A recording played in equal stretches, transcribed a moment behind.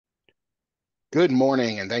Good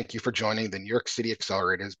morning, and thank you for joining the New York City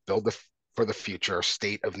Accelerator's for the Future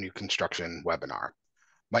State of New Construction webinar.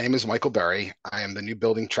 My name is Michael Berry. I am the new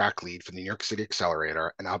building track lead for the New York City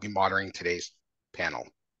Accelerator, and I'll be moderating today's panel.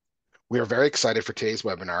 We are very excited for today's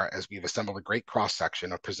webinar as we've assembled a great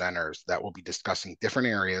cross-section of presenters that will be discussing different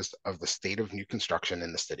areas of the state of new construction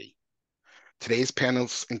in the city. Today's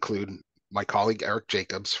panels include my colleague Eric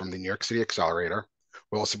Jacobs from the New York City Accelerator.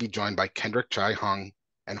 We'll also be joined by Kendrick Chai Hung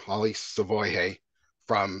and Holly Savoye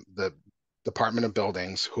from the Department of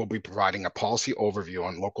Buildings, who will be providing a policy overview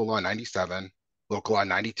on Local Law 97, Local Law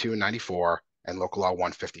 92 and 94, and Local Law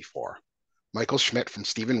 154. Michael Schmidt from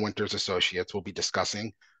Stephen Winters Associates will be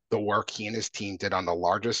discussing the work he and his team did on the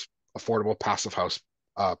largest affordable passive house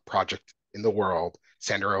project in the world,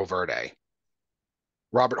 Sandero Verde.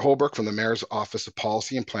 Robert Holbrook from the Mayor's Office of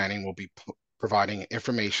Policy and Planning will be providing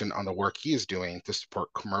information on the work he is doing to support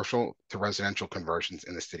commercial to residential conversions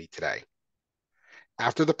in the city today.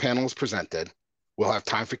 After the panel is presented, we'll have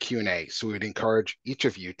time for Q&A, so we would encourage each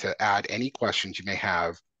of you to add any questions you may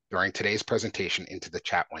have during today's presentation into the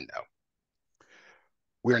chat window.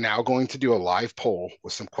 We are now going to do a live poll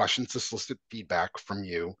with some questions to solicit feedback from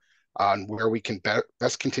you on where we can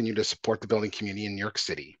best continue to support the building community in New York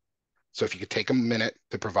City. So if you could take a minute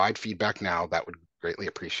to provide feedback now, that would be greatly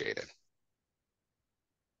appreciated.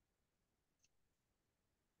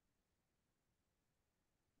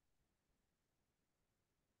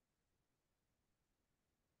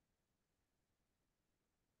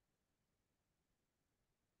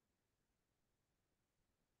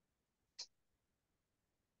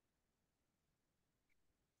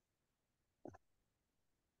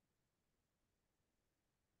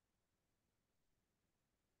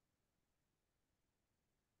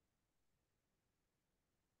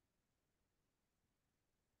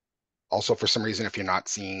 Also, for some reason, if you're not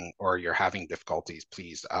seeing or you're having difficulties,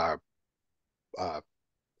 please let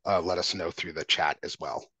us know through the chat as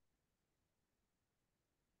well.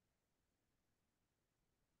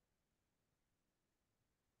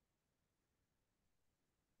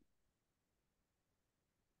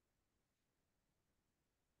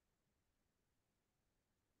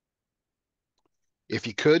 If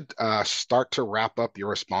you could start to wrap up your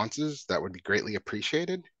responses, that would be greatly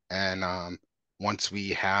appreciated. And once we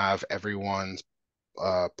have everyone's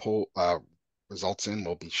poll results in,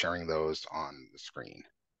 we'll be sharing those on the screen.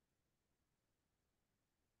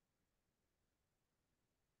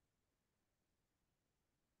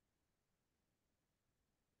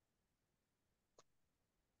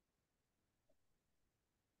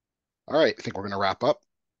 All right, I think we're going to wrap up.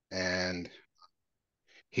 And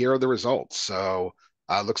here are the results. So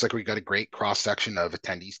looks like we got a great cross-section of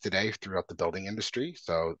attendees today throughout the building industry.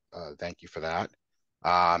 So thank you for that.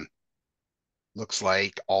 Looks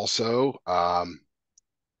like also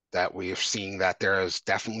that we are seeing that there is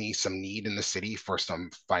definitely some need in the city for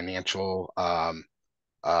some financial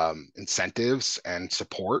incentives and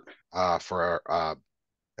support for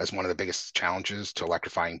as one of the biggest challenges to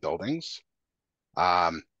electrifying buildings.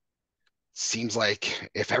 Seems like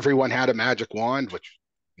if everyone had a magic wand, which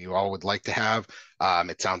you all would like to have,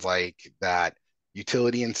 it sounds like that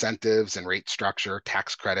utility incentives and rate structure,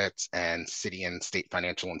 tax credits, and city and state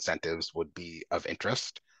financial incentives would be of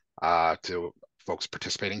interest to folks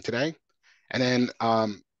participating today. And then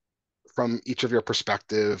from each of your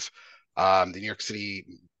perspective, the New York City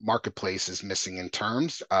marketplace is missing in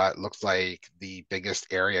terms. It looks like the biggest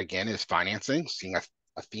area again is financing, seeing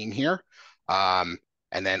a theme here.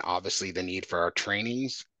 And then obviously the need for our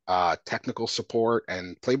trainings, technical support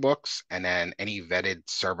and playbooks, and then any vetted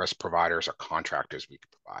service providers or contractors we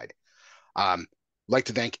could provide. I'd like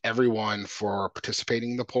to thank everyone for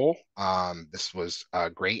participating in the poll. This was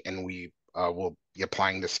great, and we will be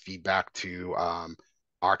applying this feedback to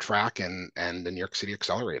our track and the New York City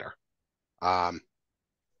Accelerator.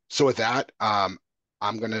 So with that,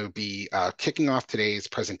 I'm going to be kicking off today's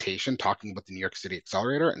presentation, talking about the New York City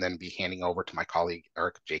Accelerator, and then be handing over to my colleague,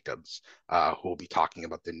 Eric Jacobs, who will be talking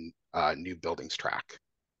about the new buildings track.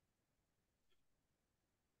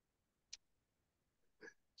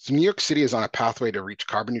 So New York City is on a pathway to reach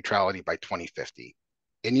carbon neutrality by 2050.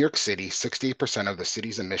 In New York City, 68% of the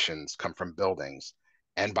city's emissions come from buildings,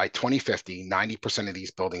 and by 2050, 90% of these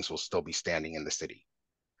buildings will still be standing in the city.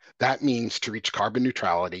 That means to reach carbon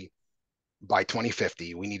neutrality by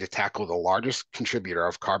 2050, we need to tackle the largest contributor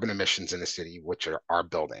of carbon emissions in the city, which are our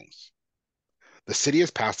buildings. The city has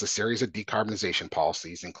passed a series of decarbonization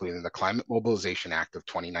policies, including the Climate Mobilization Act of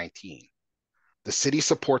 2019. The city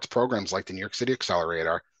supports programs like the New York City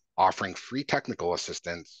Accelerator, offering free technical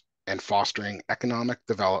assistance and fostering economic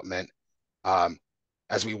development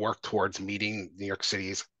as we work towards meeting New York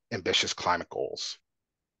City's ambitious climate goals.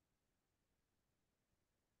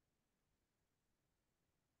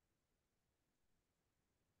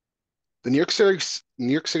 The New York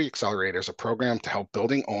City Accelerator is a program to help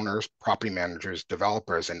building owners, property managers,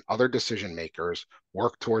 developers, and other decision makers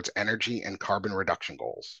work towards energy and carbon reduction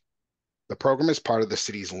goals. The program is part of the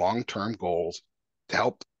city's long-term goals to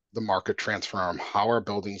help the market transform how our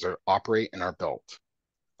buildings operate and are built.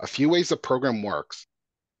 A few ways the program works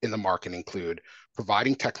in the market include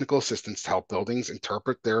providing technical assistance to help buildings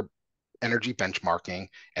interpret their energy benchmarking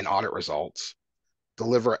and audit results,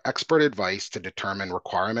 deliver expert advice to determine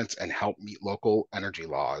requirements and help meet local energy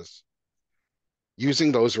laws,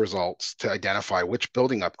 using those results to identify which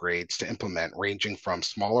building upgrades to implement, ranging from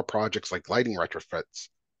smaller projects like lighting retrofits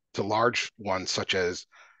to large ones such as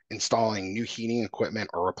installing new heating equipment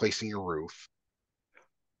or replacing your roof,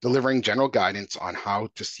 delivering general guidance on how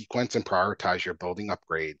to sequence and prioritize your building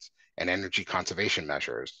upgrades and energy conservation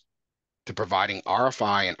measures, to providing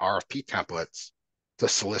RFI and RFP templates to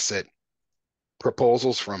solicit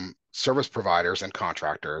proposals from service providers and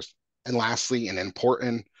contractors. And lastly, an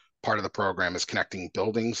important part of the program is connecting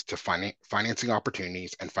buildings to financing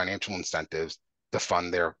opportunities and financial incentives to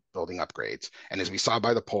fund their building upgrades. And as we saw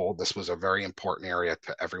by the poll, this was a very important area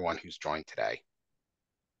to everyone who's joined today.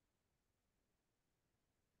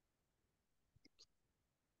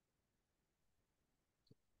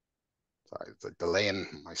 Sorry, it's a delay in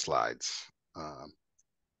my slides.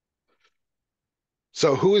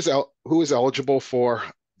 So who is eligible for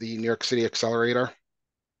the New York City Accelerator?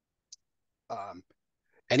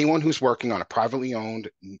 Anyone who's working on a privately owned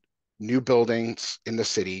new buildings in the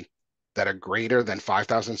city that are greater than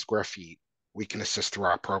 5,000 square feet, we can assist through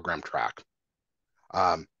our program track.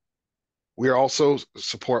 We also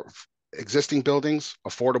support existing buildings,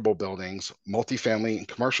 affordable buildings, multifamily and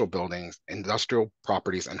commercial buildings, industrial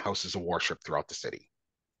properties, and houses of worship throughout the city.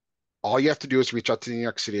 All you have to do is reach out to the New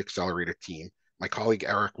York City Accelerator team. My colleague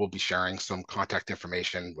Eric will be sharing some contact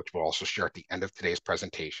information, which we'll also share at the end of today's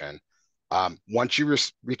presentation. Once you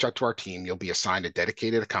reach out to our team, you'll be assigned a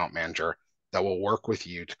dedicated account manager that will work with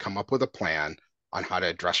you to come up with a plan on how to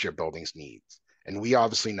address your building's needs. And we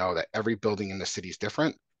obviously know that every building in the city is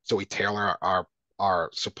different, so we tailor our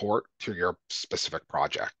support to your specific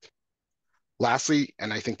project. Lastly,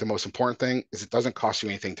 and I think the most important thing, is it doesn't cost you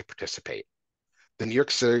anything to participate. The New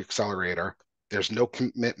York City Accelerator, there's no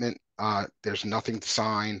commitment, there's nothing to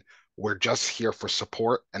sign. We're just here for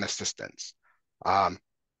support and assistance.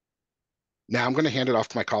 Now I'm going to hand it off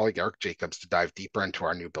to my colleague Eric Jacobs to dive deeper into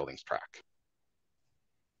our new buildings track.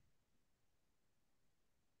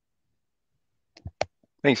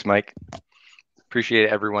 Thanks, Mike. Appreciate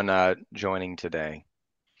everyone joining today.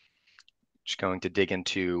 Just going to dig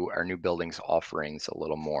into our new buildings offerings a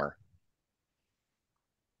little more.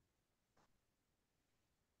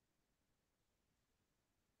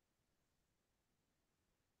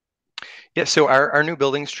 Yeah, so our new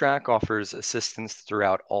buildings track offers assistance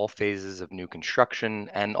throughout all phases of new construction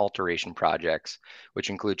and alteration projects, which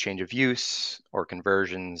include change of use or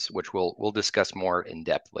conversions, which we'll discuss more in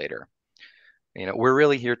depth later. We're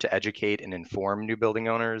really here to educate and inform new building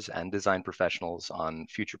owners and design professionals on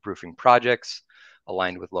future-proofing projects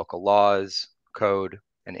aligned with local laws, code,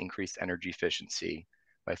 and increased energy efficiency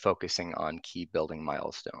by focusing on key building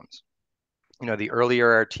milestones. The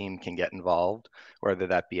earlier our team can get involved, whether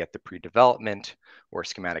that be at the pre-development or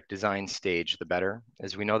schematic design stage, the better,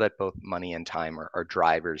 as we know that both money and time are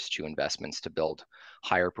drivers to investments to build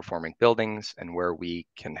higher performing buildings and where we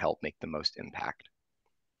can help make the most impact.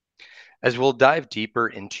 As we'll dive deeper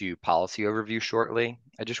into policy overview shortly,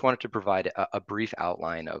 I just wanted to provide a brief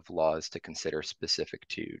outline of laws to consider specific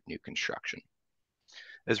to new construction.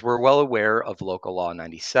 As we're well aware of Local Law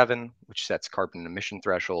 97, which sets carbon emission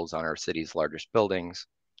thresholds on our city's largest buildings,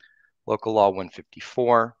 Local Law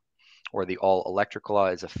 154, or the all-electric law,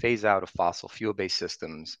 is a phase-out of fossil fuel-based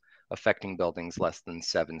systems affecting buildings less than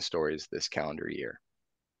 7 stories this calendar year.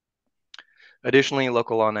 Additionally,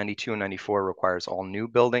 Local Law 92 and 94 requires all new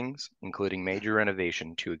buildings, including major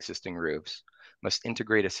renovation to existing roofs, must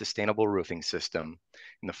integrate a sustainable roofing system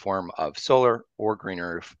in the form of solar or green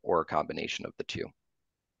roof or a combination of the two.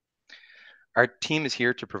 Our team is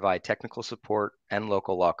here to provide technical support and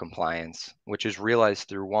local law compliance, which is realized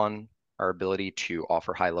through one, our ability to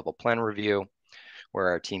offer high-level plan review, where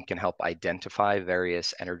our team can help identify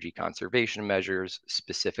various energy conservation measures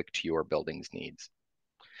specific to your building's needs.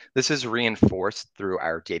 This is reinforced through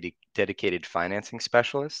our dedicated financing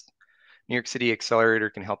specialist. New York City Accelerator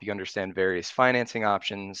can help you understand various financing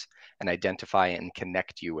options and identify and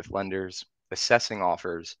connect you with lenders, assessing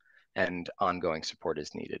offers, and ongoing support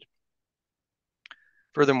as needed.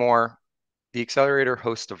 Furthermore, The Accelerator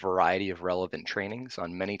hosts a variety of relevant trainings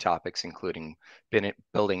on many topics, including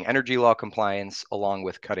building energy law compliance, along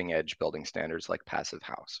with cutting-edge building standards like Passive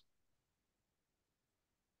House.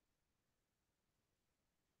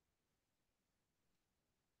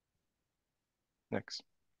 Next.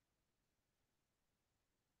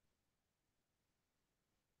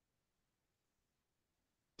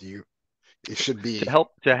 It should be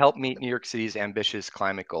To help meet New York City's ambitious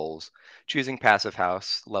climate goals, choosing Passive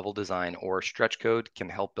House, level design, or stretch code can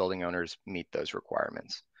help building owners meet those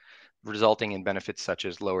requirements, resulting in benefits such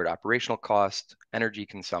as lowered operational cost, energy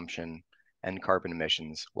consumption, and carbon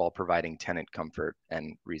emissions while providing tenant comfort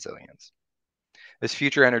and resilience. As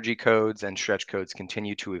future energy codes and stretch codes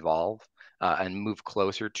continue to evolve and move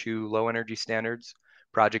closer to low energy standards,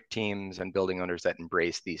 project teams and building owners that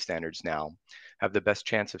embrace these standards now have the best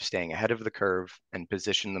chance of staying ahead of the curve and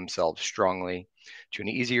position themselves strongly to an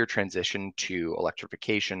easier transition to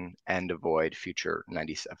electrification and avoid future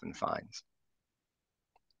 97 fines.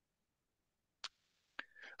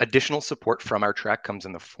 Additional support from our track comes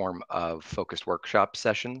in the form of focused workshop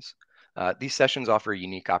sessions. These sessions offer a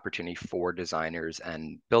unique opportunity for designers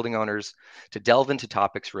and building owners to delve into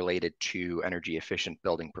topics related to energy efficient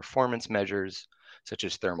building performance measures, such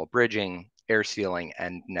as thermal bridging, air sealing,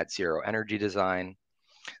 and net zero energy design.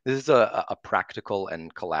 This is a practical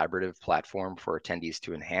and collaborative platform for attendees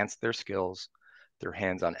to enhance their skills, their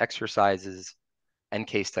hands-on exercises, and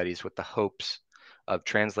case studies with the hopes of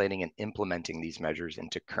translating and implementing these measures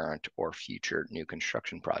into current or future new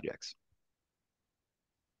construction projects.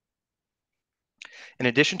 In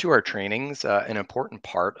addition to our trainings, an important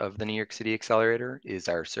part of the New York City Accelerator is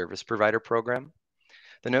our service provider program.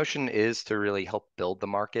 The notion is to really help build the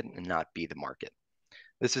market and not be the market.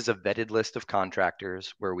 This is a vetted list of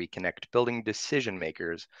contractors where we connect building decision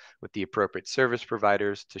makers with the appropriate service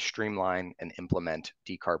providers to streamline and implement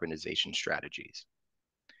decarbonization strategies.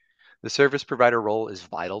 The service provider role is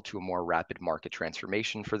vital to a more rapid market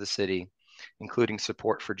transformation for the city, including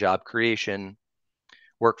support for job creation,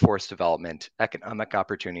 workforce development, economic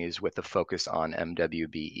opportunities with a focus on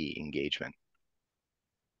MWBE engagement.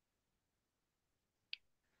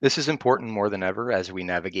 This is important more than ever as we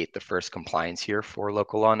navigate the first compliance year for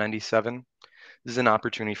Local Law 97. This is an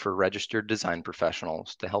opportunity for registered design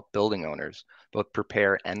professionals to help building owners both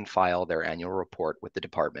prepare and file their annual report with the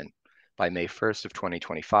department by May 1st of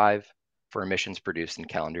 2025 for emissions produced in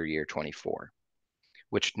calendar year 24,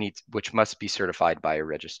 which must be certified by a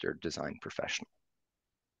registered design professional.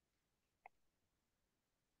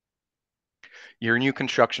 Your new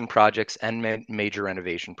construction projects and major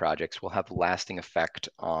renovation projects will have lasting effect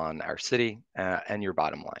on our city and your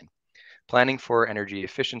bottom line. Planning for energy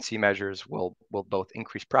efficiency measures will both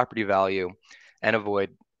increase property value and avoid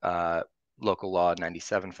local law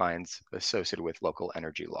 97 fines associated with local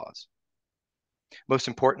energy laws. Most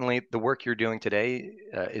importantly, the work you're doing today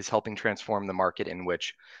is helping transform the market in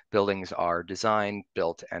which buildings are designed,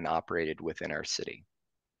 built, and operated within our city.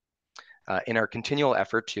 In our continual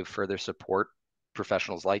effort to further support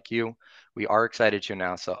professionals like you, we are excited to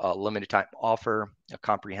announce a limited time offer, a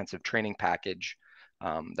comprehensive training package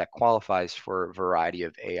that qualifies for a variety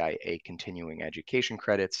of AIA continuing education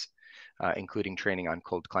credits, including training on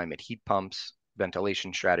cold climate heat pumps,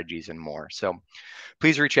 ventilation strategies, and more. So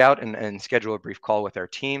please reach out and schedule a brief call with our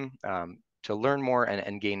team to learn more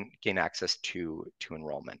and gain access to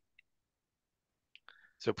enrollment.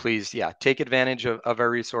 So please, take advantage of our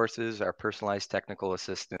resources, our personalized technical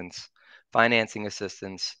assistance, financing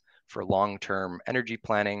assistance for long-term energy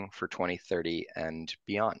planning for 2030 and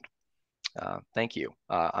beyond. Thank you.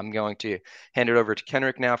 I'm going to hand it over to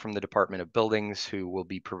Kenrick now from the Department of Buildings, who will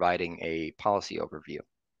be providing a policy overview.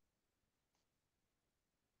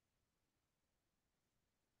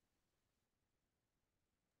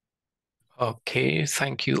 Okay,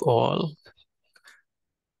 thank you all.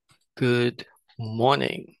 Good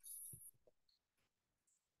morning.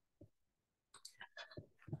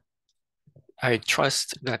 I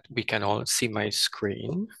trust that we can all see my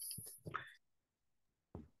screen.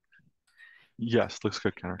 Yes, looks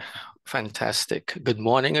good, Kenrick. Fantastic. Good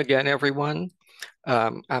morning again, everyone.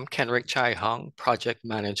 I'm Kenrick Chai Hong, Project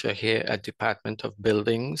Manager here at Department of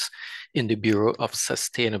Buildings in the Bureau of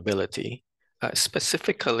Sustainability,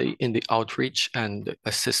 specifically in the Outreach and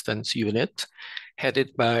Assistance Unit,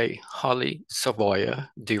 headed by Holly Savoya,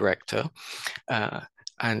 Director,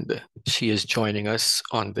 and she is joining us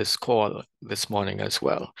on this call this morning as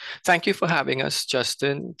well. Thank you for having us,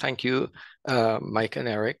 Justin. Thank you, Mike and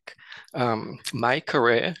Eric. My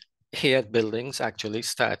career here at Buildings actually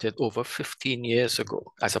started over 15 years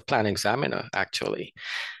ago as a plan examiner, actually.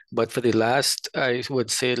 But for the last, I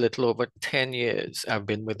would say a little over 10 years, I've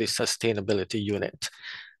been with the sustainability unit.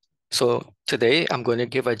 So today I'm going to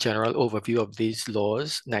give a general overview of these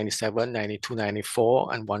laws, 97, 92,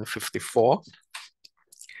 94, and 154.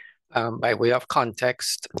 By way of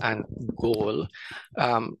context and goal,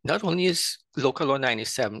 not only is Local Law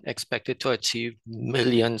 97 expected to achieve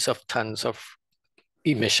millions of tons of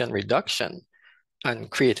emission reduction and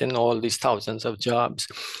creating all these thousands of jobs,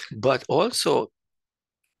 but also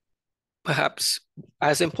perhaps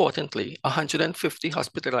as importantly, 150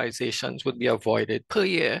 hospitalizations would be avoided per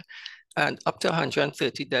year and up to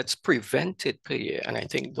 130 deaths prevented per year. And I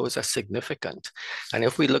think those are significant. And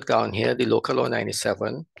if we look down here, the Local Law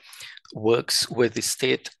 97 works with the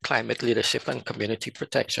State Climate Leadership and Community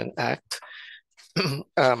Protection Act.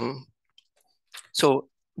 So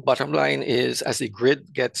bottom line is, as the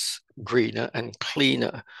grid gets greener and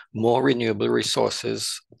cleaner, more renewable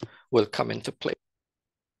resources will come into play.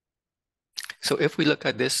 So if we look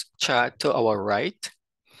at this chart to our right,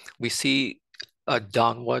 we see a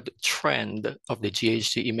downward trend of the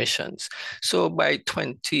GHG emissions. So by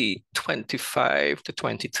 2025 to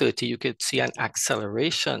 2030, you could see an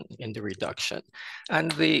acceleration in the reduction,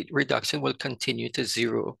 and the reduction will continue to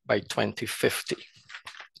zero by 2050.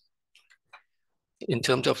 In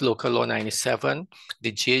terms of Local Law 97,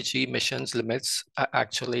 the GHG emissions limits are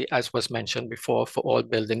actually, as was mentioned before, for all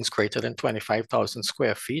buildings greater than 25,000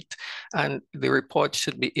 square feet. And the report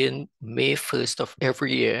should be in May 1st of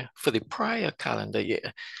every year for the prior calendar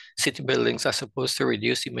year. City buildings are supposed to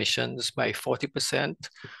reduce emissions by 40%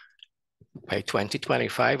 by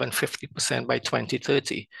 2025 and 50% by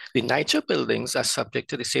 2030. The NYCHA buildings are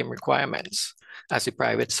subject to the same requirements as the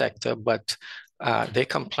private sector, but they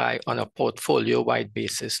comply on a portfolio-wide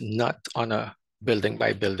basis, not on a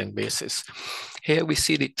building-by-building basis. Here we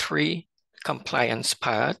see the three compliance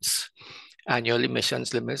paths, annual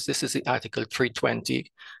emissions limits. This is the Article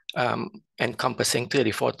 320, encompassing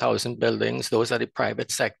 34,000 buildings. Those are the private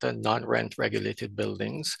sector, non-rent regulated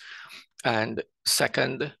buildings. And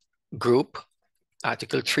second group,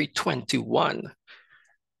 Article 321,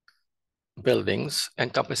 buildings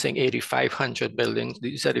encompassing 8,500 buildings.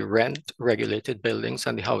 These are the rent regulated buildings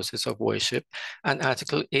and the houses of worship. And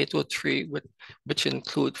Article 803, which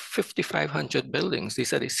include 5,500 buildings.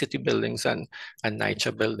 These are the city buildings and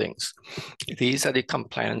NYCHA buildings. These are the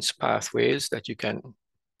compliance pathways that you can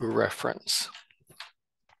reference.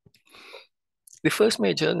 The first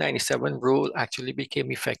major 97 rule actually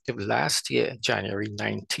became effective last year, January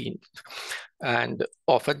 19th, and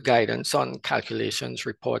offered guidance on calculations,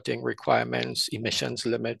 reporting requirements, emissions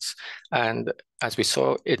limits. And as we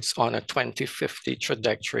saw, it's on a 2050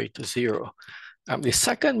 trajectory to zero. The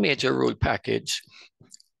second major rule package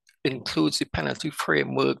includes the penalty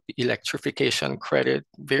framework, the electrification credit,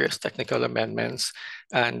 various technical amendments,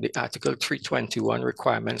 and the Article 321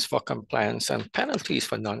 requirements for compliance and penalties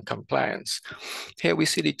for non-compliance. Here we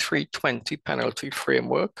see the 320 penalty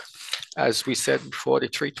framework. As we said before, the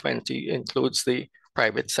 320 includes the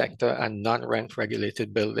private sector and non-rent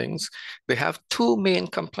regulated buildings. They have two main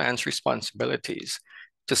compliance responsibilities: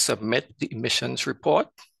 to submit the emissions report.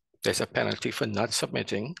 There's a penalty for not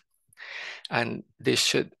submitting. And they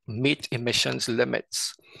should meet emissions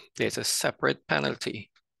limits. There's a separate penalty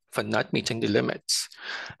for not meeting the limits.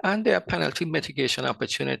 And there are penalty mitigation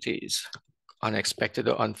opportunities, unexpected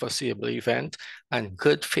or unforeseeable event, and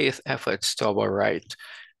good faith efforts to our right.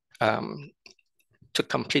 To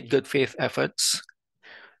complete good faith efforts,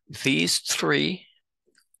 these three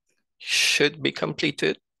should be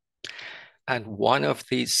completed, and one of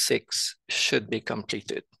these six should be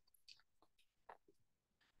completed.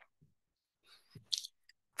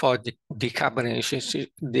 For the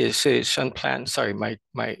decarbonization plan, sorry, my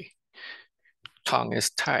tongue is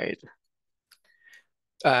tied.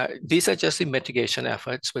 These are just the mitigation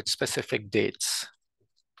efforts with specific dates,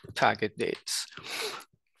 target dates.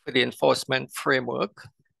 For the enforcement framework,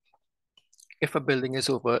 if a building is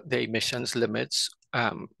over the emissions limits,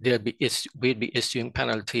 we'll be issuing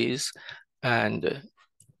penalties and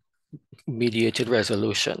mediated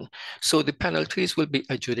resolution. So the penalties will be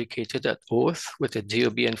adjudicated at oath with a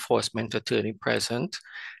DOB enforcement attorney present.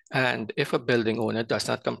 And if a building owner does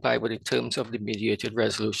not comply with the terms of the mediated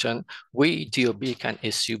resolution, we, DOB, can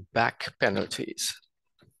issue back penalties.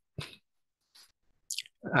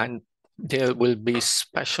 And there will be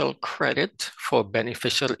special credit for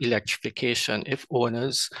beneficial electrification. If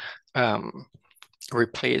owners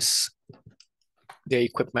replace their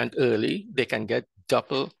equipment early, they can get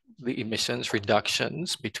double the emissions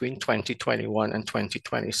reductions between 2021 and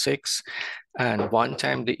 2026, and one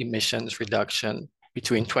time the emissions reduction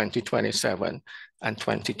between 2027 and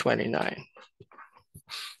 2029.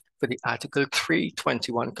 For the Article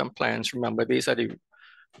 321 compliance, remember these are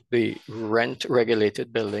the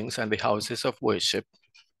rent-regulated buildings and the houses of worship.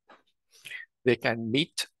 They can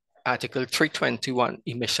meet Article 321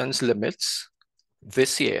 emissions limits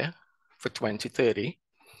this year for 2030,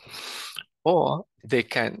 or they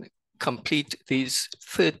can complete these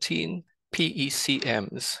 13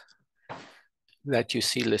 PECMs that you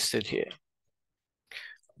see listed here.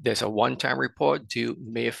 There's a one-time report due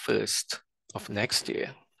May 1st of next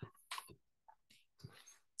year.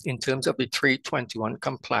 In terms of the 321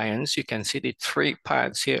 compliance, you can see the 3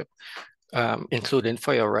 paths here, including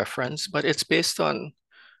for your reference, but it's based on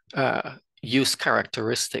use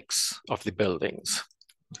characteristics of the buildings.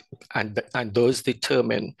 And those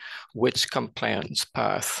determine which compliance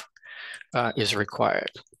path is required.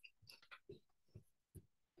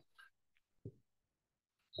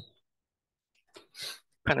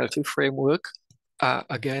 Penalty framework.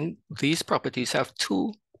 Again, these properties have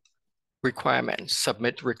 2 requirements: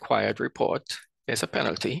 submit required report, there's a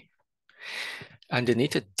penalty, and they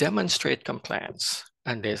need to demonstrate compliance,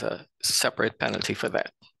 and there's a separate penalty for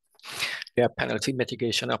that. There are penalty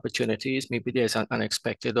mitigation opportunities. Maybe there's an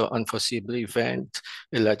unexpected or unforeseeable event,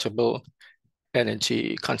 eligible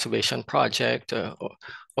energy conservation project,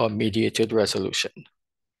 or mediated resolution.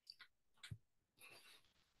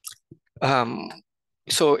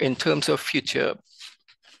 So in terms of future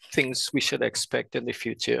things we should expect in the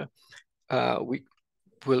future, we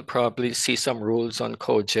will probably see some rules on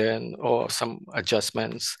cogen or some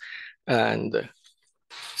adjustments, and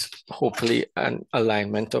hopefully an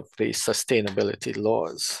alignment of the sustainability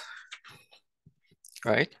laws,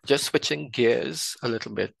 right? Just switching gears a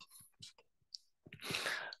little bit.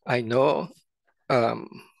 I know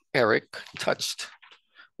Eric touched,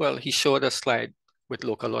 well, he showed a slide with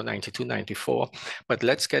Local Law 9294, but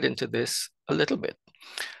let's get into this a little bit.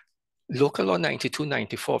 Local Law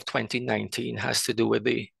 9294 of 2019 has to do with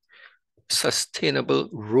the sustainable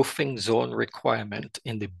roofing zone requirement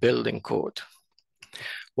in the building code.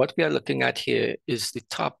 What we are looking at here is the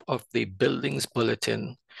top of the Buildings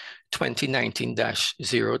Bulletin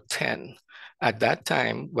 2019-010. At that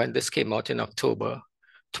time, when this came out in October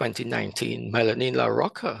 2019, Melanie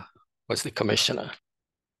LaRocca was the commissioner.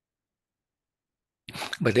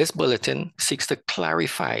 But this bulletin seeks to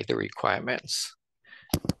clarify the requirements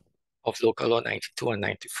of Local Law 92 and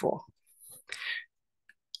 94.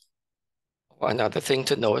 Another thing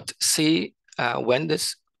to note, see, when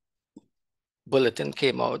this bulletin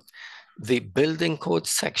came out, the building code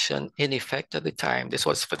section in effect at the time, this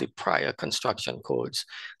was for the prior construction codes,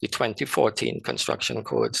 the 2014 construction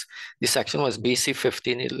codes, the section was BC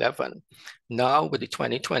 1511. Now with the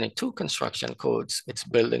 2022 construction codes, it's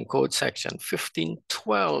building code section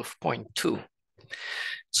 1512.2.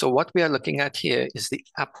 So what we are looking at here is the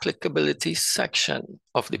applicability section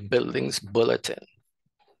of the buildings bulletin.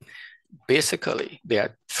 Basically, there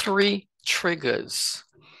are 3 triggers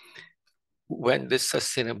when this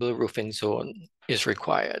sustainable roofing zone is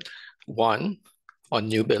required. 1, on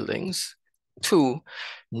new buildings. 2,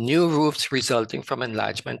 new roofs resulting from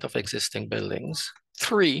enlargement of existing buildings.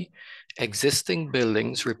 3, existing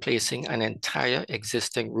buildings replacing an entire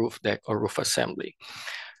existing roof deck or roof assembly.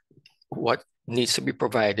 What needs to be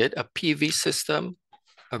provided? A PV system,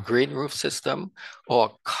 a green roof system, or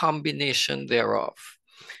a combination thereof.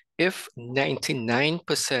 If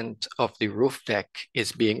 99% of the roof deck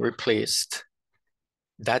is being replaced,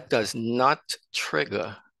 that does not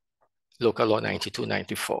trigger Local Law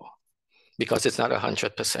 9294 because it's not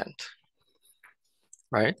 100%,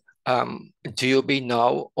 right? DOB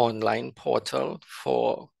Now online portal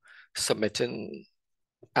for submitting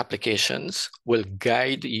applications will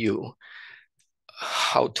guide you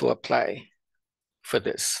how to apply for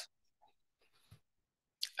this.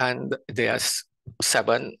 And there's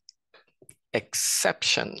 7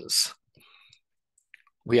 exceptions.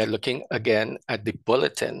 We are looking again at the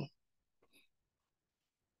bulletin.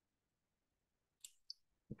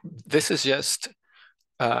 This is just,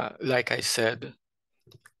 like I said,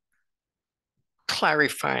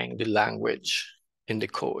 clarifying the language in the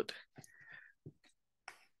code.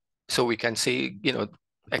 So we can see,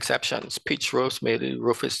 exceptions. Pitch roofs, maybe the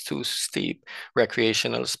roof is too steep,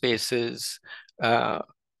 recreational spaces,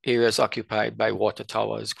 areas occupied by water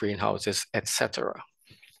towers, greenhouses, etc.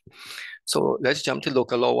 So let's jump to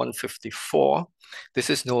Local Law 154. This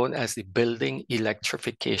is known as the Building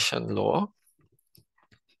Electrification Law,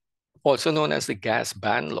 also known as the Gas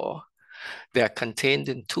Ban Law. They are contained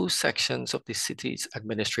in 2 sections of the city's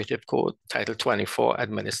administrative code, Title 24,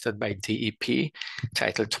 administered by DEP,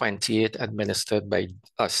 Title 28, administered by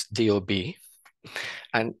us, DOB.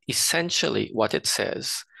 And essentially what it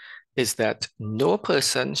says is that no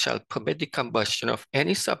person shall permit the combustion of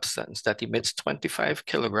any substance that emits 25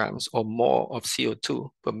 kilograms or more of CO2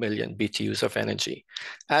 per million BTUs of energy,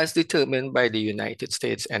 as determined by the United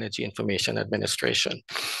States Energy Information Administration.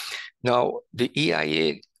 Now, the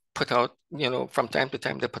EIA put out, from time to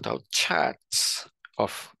time, they put out charts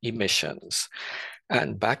of emissions.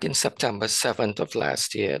 And back in September 7th of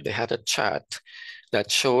last year, they had a chart that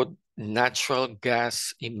showed natural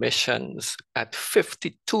gas emissions at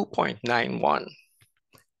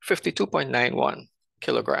 52.91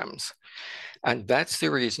 kilograms. And that's the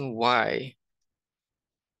reason why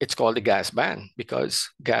it's called the gas ban, because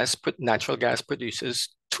natural gas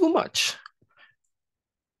produces too much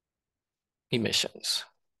emissions,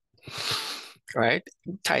 right?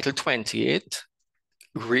 Title 28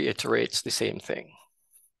 reiterates the same thing.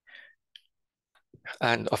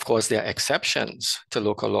 And of course, there are exceptions to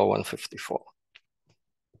Local Law 154.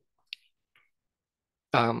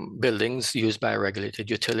 Buildings used by a regulated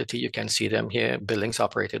utility, you can see them here. Buildings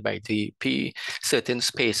operated by DEP, certain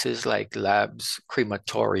spaces like labs,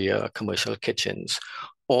 crematoria, commercial kitchens,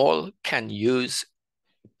 all can use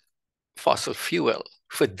fossil fuel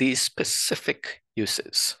for these specific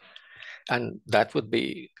uses. And that would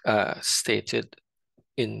be stated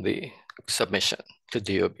in the submission to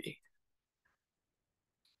DOB.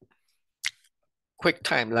 Quick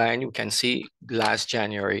timeline, you can see last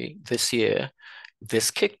January this year,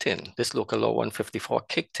 this kicked in, this Local Law 154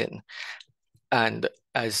 kicked in. And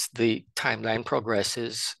as the timeline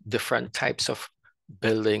progresses, different types of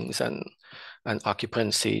buildings and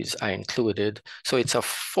occupancies are included. So it's a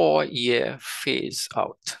 4-year phase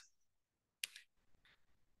out.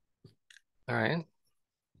 All right.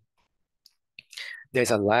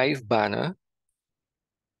 There's a live banner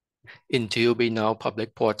in DOB Now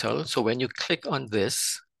public portal. So when you click on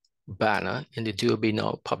this banner in the DOB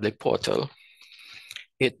Now public portal,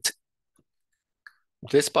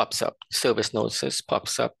 this pops up, service notice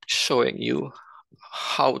pops up showing you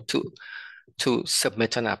how to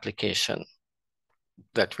submit an application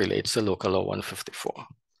that relates to Local Law 154.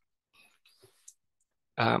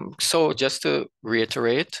 So just to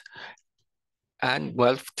reiterate, and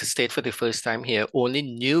well, to state for the first time here, only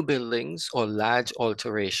new buildings or large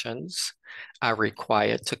alterations are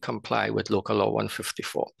required to comply with Local Law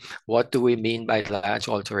 154. What do we mean by large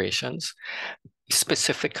alterations?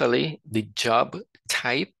 Specifically, the job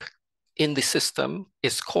type in the system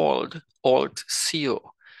is called Alt-CO,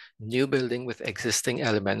 new building with existing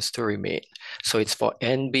elements to remain. So it's for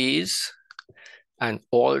NBs and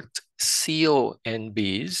Alt-CO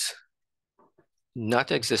NBs,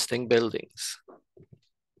 not existing buildings.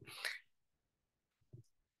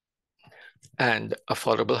 And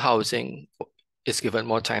affordable housing is given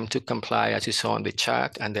more time to comply, as you saw on the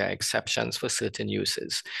chart, and there are exceptions for certain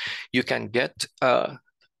uses. You can get a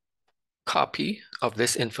copy of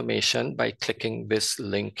this information by clicking this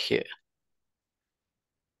link here.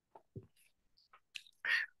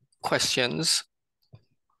 Questions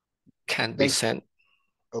can be sent.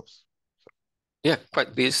 Oops. Yeah,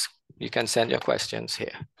 these, you can send your questions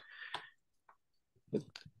here.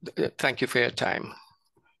 Thank you for your time.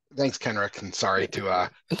 Thanks, Kenrick, and sorry to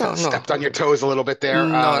stepped on your toes a little bit there.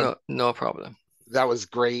 No problem. That was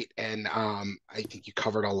great, and I think you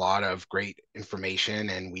covered a lot of great information,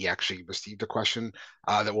 and we actually received a question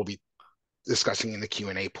that we'll be discussing in the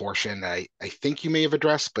Q&A portion. I think you may have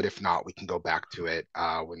addressed, but if not, we can go back to it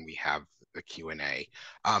when we have the Q&A.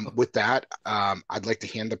 With that, I'd like to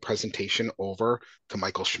hand the presentation over to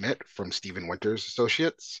Michael Schmidt from Stephen Winters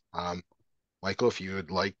Associates. Michael, if you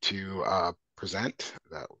would like to present,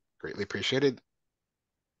 that would be greatly appreciated.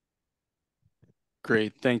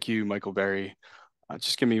 Great, thank you, Michael Berry.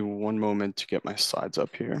 Just give me one moment to get my slides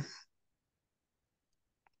up here.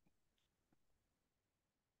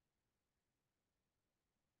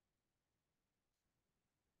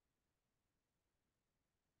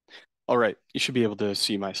 All right, you should be able to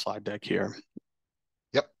see my slide deck here.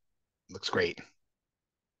 Yep, looks great.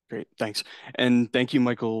 Great, thanks. And thank you,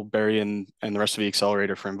 Michael Berry and the rest of the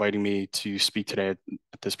Accelerator for inviting me to speak today at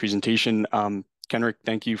this presentation. Kenrick,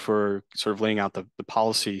 thank you for sort of laying out the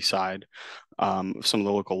policy side of some of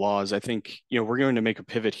the local laws. I think, we're going to make a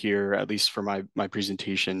pivot here, at least for my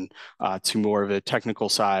presentation, to more of a technical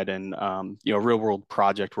side and, a real world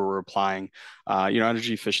project where we're applying,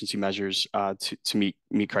 energy efficiency measures to meet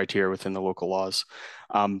criteria within the local laws.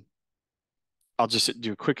 I'll just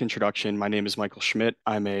do a quick introduction. My name is Michael Schmidt.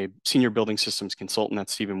 I'm a senior building systems consultant at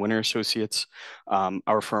Stephen Winters Associates.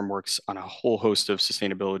 Our firm works on a whole host of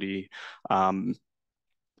sustainability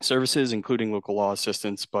services, including local law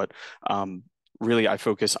assistance, but really, I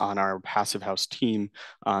focus on our Passive House team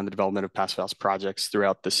on the development of Passive House projects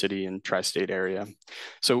throughout the city and tri-state area.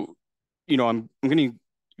 So, I'm going to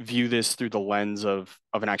view this through the lens of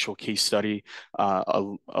an actual case study, a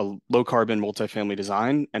low carbon multifamily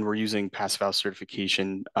design, and we're using Passive House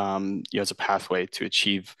certification as a pathway to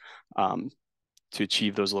achieve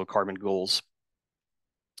those low carbon goals.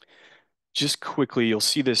 Just quickly, you'll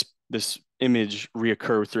see this image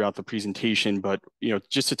reoccur throughout the presentation, but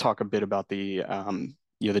just to talk a bit about the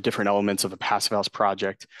the different elements of a Passive House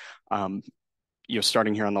project.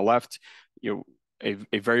 Starting here on the left,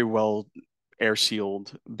 a very well air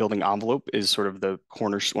sealed building envelope is sort of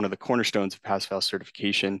one of the cornerstones of Passive House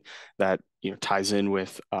certification that ties in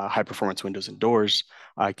with high performance windows and doors,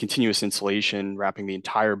 continuous insulation wrapping the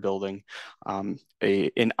entire building,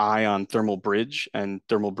 an eye on thermal bridge and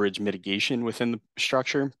thermal bridge mitigation within the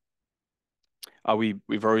structure.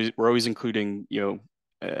 We're always including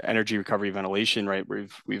energy recovery ventilation, right?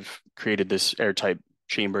 We've created this airtight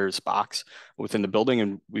chambers box within the building,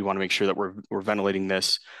 and we want to make sure that we're ventilating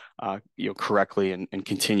this correctly and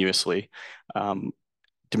continuously.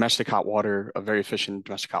 Domestic hot water, a very efficient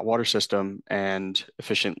domestic hot water system, and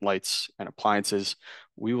efficient lights and appliances.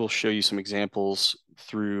 We will show you some examples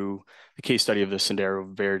through the case study of the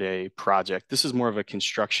Sendero Verde project. This is more of a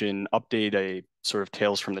construction update, a sort of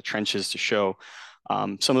tales from the trenches to show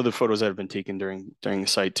some of the photos that have been taken during the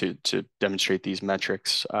site to demonstrate these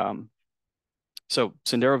metrics. So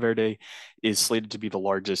Sendero Verde is slated to be the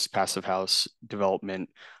largest passive house development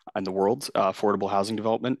in the world, affordable housing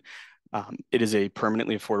development. It is a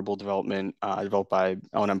permanently affordable development developed by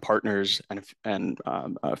L&M Partners and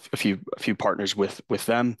a few partners with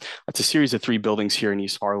them. It's a series of 3 buildings here in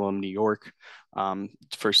East Harlem, New York.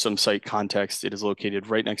 For some site context, it is located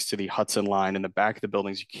right next to the Hudson line in the back of the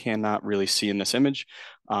buildings. You cannot really see in this image.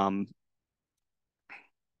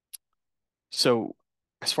 So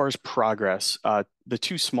as far as progress, the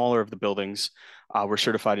 2 smaller of the buildings were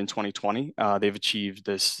certified in 2020. They've achieved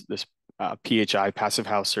this PHI Passive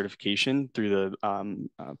House certification through the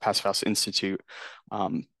Passive House Institute.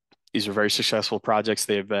 These are very successful projects.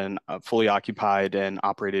 They have been fully occupied and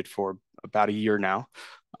operated for about a year now.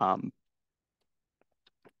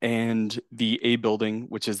 And the A building,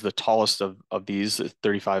 which is the tallest of these, the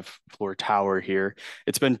 35-floor tower here,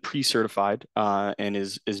 it's been pre-certified and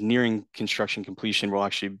is nearing construction completion. We'll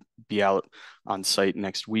actually be out on site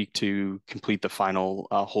next week to complete the final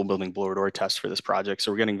whole building blower door test for this project.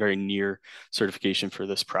 So we're getting very near certification for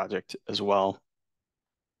this project as well.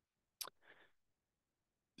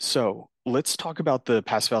 So let's talk about the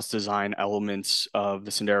Passive House design elements of the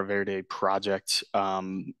Sendero Verde project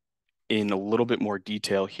in a little bit more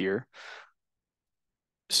detail here,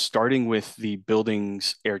 starting with the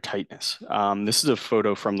building's airtightness. This is a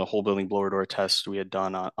photo from the whole building blower door test we had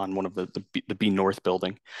done on one of the B North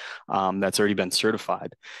building that's already been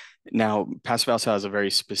certified. Now, Passive House has a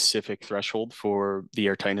very specific threshold for the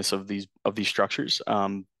airtightness of these structures.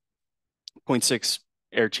 0.6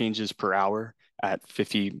 air changes per hour at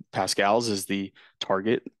 50 pascals is the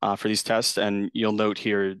target for these tests. And you'll note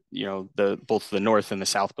here, both the north and the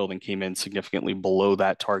south building came in significantly below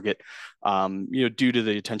that target, due to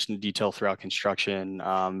the attention to detail throughout construction,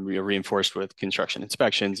 reinforced with construction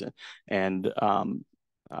inspections and a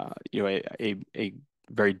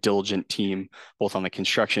very diligent team, both on the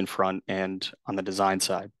construction front and on the design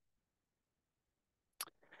side.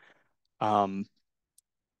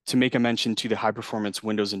 To make a mention to the high performance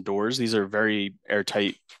windows and doors, these are very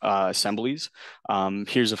airtight assemblies.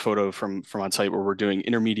 Here's a photo from on site where we're doing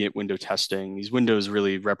intermediate window testing. These windows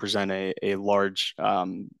really represent a large,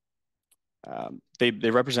 they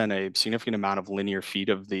represent a significant amount of linear feet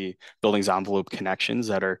of the building's envelope connections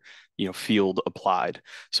that are field applied.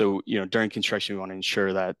 So during construction, we want to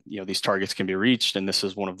ensure that these targets can be reached, and this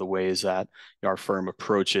is one of the ways that our firm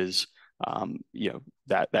approaches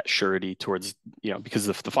that surety towards, because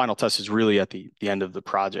the final test is really at the end of the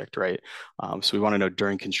project, right? So we want to know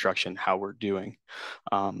during construction how we're doing.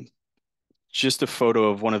 Just a photo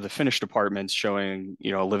of one of the finished apartments showing,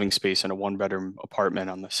 a living space in a 1-bedroom apartment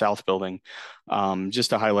on the south building, just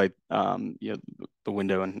to highlight, the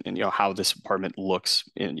window and how this apartment looks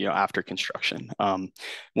after construction.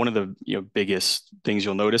 One of the biggest things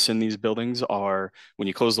you'll notice in these buildings are when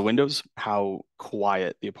you close the windows, how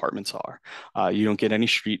quiet the apartments are. You don't get any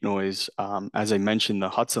street noise. As I mentioned, the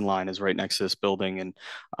Hudson line is right next to this building,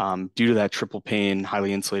 and due to that triple pane,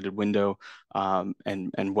 highly insulated window,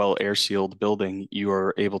 and well air sealed building, you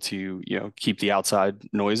are able to keep the outside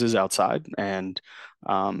noises outside, and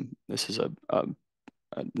this is a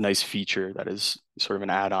nice feature that is sort of an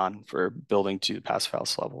add-on for building to the Passive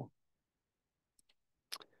House level.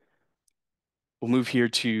 We'll move here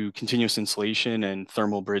to continuous insulation and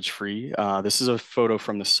thermal bridge free. This is a photo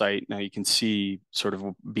from the site. Now you can see sort of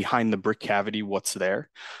behind the brick cavity what's there.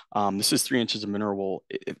 This is 3 inches of mineral wool.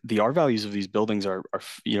 The R values of these buildings are,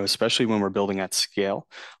 especially when we're building at scale,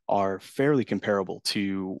 are fairly comparable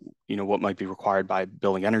to what might be required by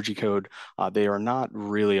building energy code. They are not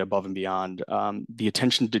really above and beyond. The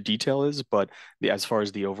attention to detail is, but as far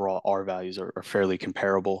as the overall R values are fairly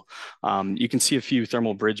comparable. You can see a few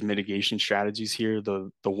thermal bridge mitigation strategies here.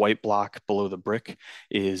 The white block below the brick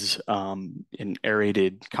is an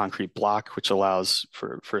aerated concrete block, which allows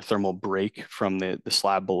for thermal break from the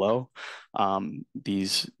slab below.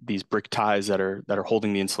 These brick ties that are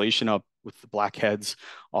holding the insulation up with the black heads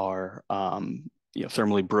are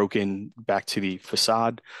thermally broken back to the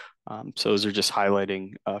facade. So those are just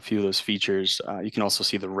highlighting a few of those features. You can also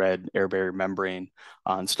see the red air barrier membrane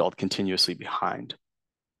installed continuously behind.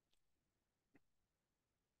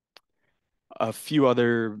 A few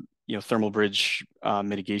other thermal bridge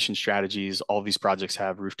mitigation strategies. All of these projects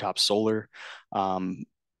have rooftop solar.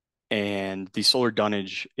 And the solar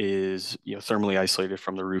dunnage is thermally isolated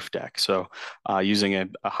from the roof deck. So using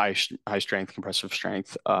a high strength, compressive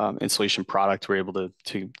strength insulation product, we're able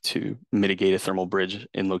to mitigate a thermal bridge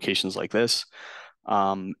in locations like this.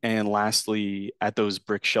 And lastly, at those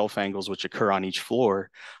brick shelf angles which occur on each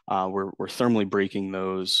floor, we're thermally breaking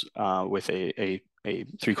those with a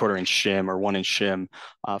 3/4 inch shim or 1 inch shim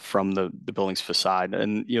from the building's facade.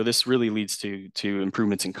 And this really leads to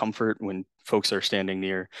improvements in comfort when folks are standing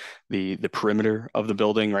near the perimeter of the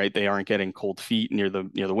building, right? They aren't getting cold feet near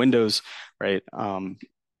the windows, right?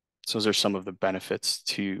 So those are some of the benefits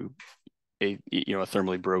to a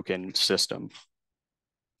thermally broken system.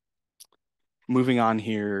 Moving on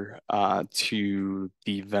here to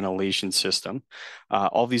the ventilation system.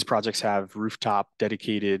 All these projects have rooftop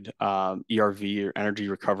dedicated ERV or energy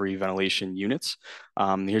recovery ventilation units.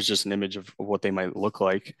 Here's just an image of what they might look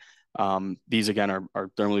like. These again are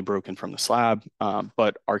thermally broken from the slab,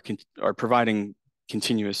 but are providing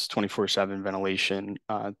continuous 24/7 ventilation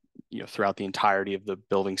throughout the entirety of the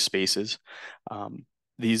building spaces.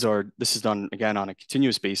 This is done again on a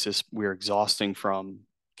continuous basis. We're exhausting from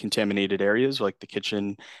contaminated areas like the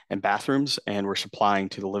kitchen and bathrooms, and we're supplying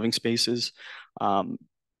to the living spaces.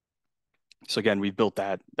 So again, we built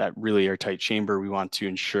that really airtight chamber. We want to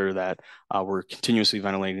ensure that we're continuously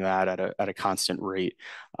ventilating that at a constant rate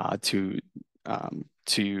to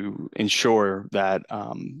ensure that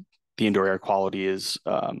the indoor air quality is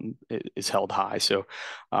held high. So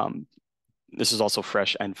this is also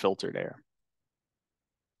fresh and filtered air.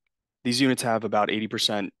 These units have about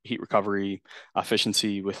 80% heat recovery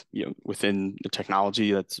efficiency within the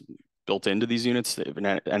technology that's built into these units. They have an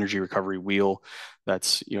energy recovery wheel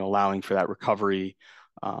that's allowing for that recovery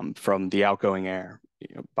from the outgoing air,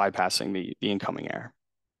 bypassing the incoming air.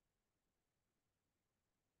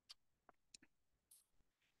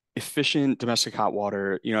 Efficient domestic hot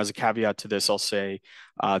water. As a caveat to this, I'll say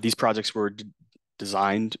these projects were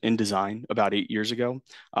designed about 8 years ago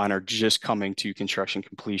and are just coming to construction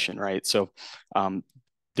completion, right? So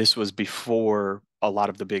this was before a lot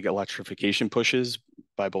of the big electrification pushes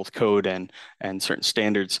by both code and certain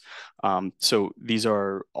standards. So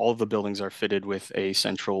all of the buildings are fitted with a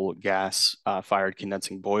central gas fired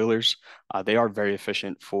condensing boilers. They are very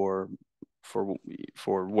efficient for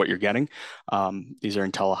what you're getting. These are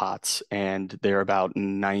IntelliHots, and they're about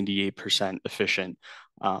 98% efficient.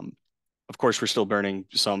 Of course, we're still burning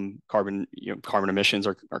some carbon emissions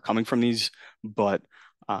are coming from these, but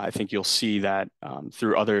I think you'll see that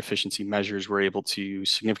through other efficiency measures, we're able to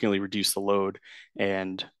significantly reduce the load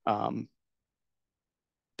and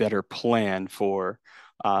better plan for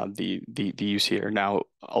the use here. Now,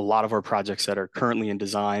 a lot of our projects that are currently in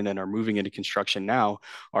design and are moving into construction now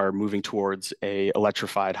are moving towards a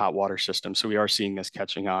electrified hot water system. So we are seeing this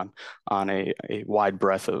catching on a wide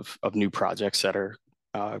breadth of new projects that are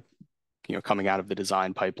coming out of the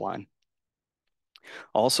design pipeline.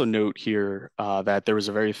 I'll also note here that there was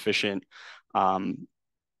a very efficient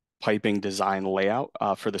piping design layout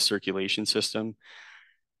for the circulation system.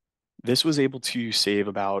 This was able to save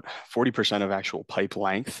about 40% of actual pipe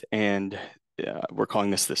length, and we're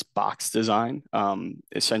calling this box design.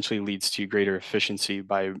 Essentially leads to greater efficiency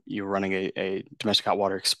by you running a domestic hot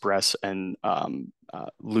water express and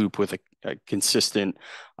loop with a consistent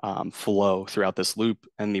flow throughout this loop,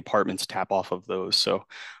 and the apartments tap off of those. So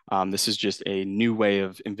this is just a new way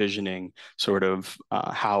of envisioning sort of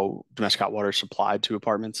how domestic hot water is supplied to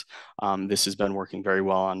apartments. This has been working very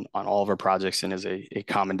well on all of our projects and is a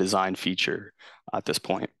common design feature at this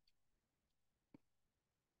point.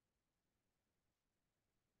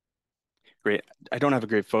 Great. I don't have a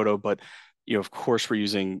great photo, but Of course, we're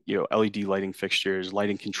using, LED lighting fixtures,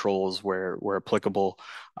 lighting controls where applicable,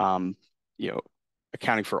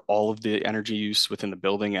 accounting for all of the energy use within the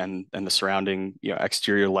building and the surrounding,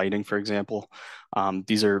 exterior lighting, for example.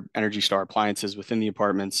 These are Energy Star appliances within the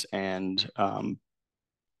apartments and are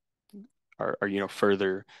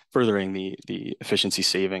furthering the efficiency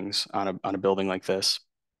savings on a building like this.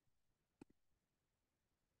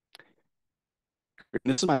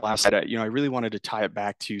 This is my last slide. I really wanted to tie it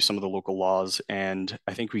back to some of the local laws, and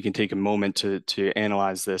I think we can take a moment to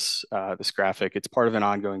analyze this graphic. It's part of an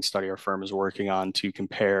ongoing study our firm is working on to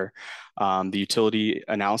compare the utility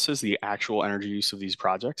analysis, the actual energy use of these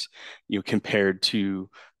projects, compared to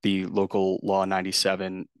the local law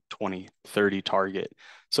 97 2030 target.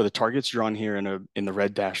 So the target's drawn here in the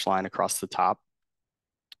red dashed line across the top.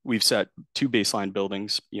 We've set two baseline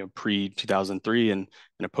buildings, pre-2003 and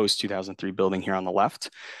a post-2003 building here on the left.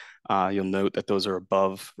 You'll note that those are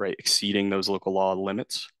above, right, exceeding those local law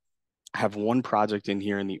limits. I have one project in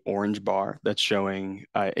here in the orange bar that's showing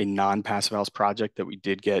a non-passive house project that we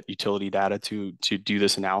did get utility data to do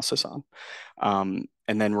this analysis on.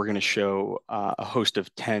 And then we're going to show a host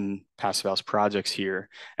of 10 passive house projects here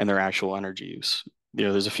and their actual energy use.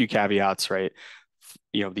 There's a few caveats, right?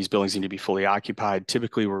 These buildings need to be fully occupied.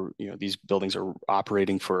 Typically, these buildings are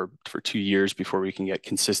operating for 2 years before we can get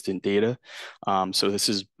consistent data. So this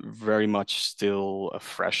is very much still a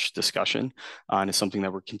fresh discussion, and it's something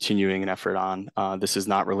that we're continuing an effort on. This is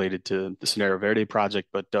not related to the Scenario Verde project,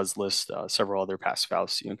 but does list several other passive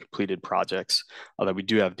house completed projects that we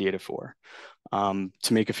do have data for.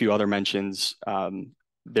 To make a few other mentions,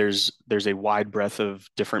 there's a wide breadth of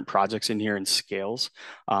different projects in here and scales,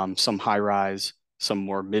 some high rise, some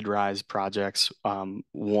more mid-rise projects,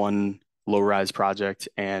 one low-rise project,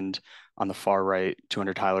 and on the far right,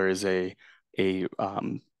 200 Tyler is a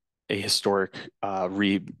historic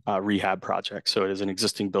rehab project. So it is an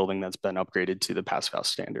existing building that's been upgraded to the passive house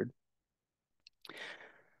standard.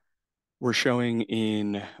 We're showing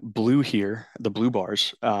in blue here, the blue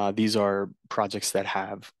bars. These are projects that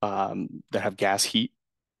have gas heat.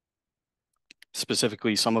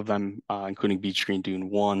 Specifically, some of them, including Beach Green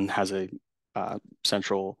Dune 1, has a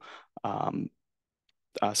central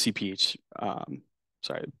CPH,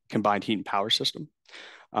 combined heat and power system.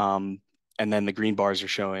 And then the green bars are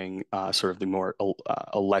showing sort of the more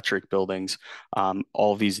electric buildings.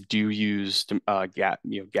 All of these do use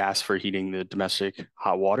gas for heating the domestic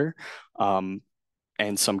hot water, and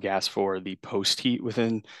some gas for the post heat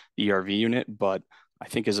within the ERV unit, but I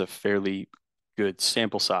think is a fairly good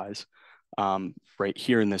sample size. Right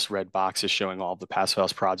here in this red box is showing all of the passive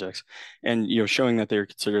house projects, and showing that they're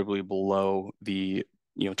considerably below the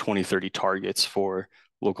 2030 targets for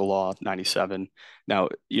local law 97. Now,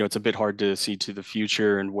 it's a bit hard to see to the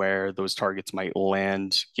future and where those targets might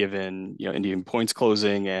land given Indian Point's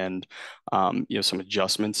closing and some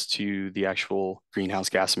adjustments to the actual greenhouse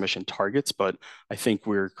gas emission targets. But I think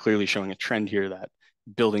we're clearly showing a trend here that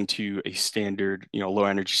building to a standard, low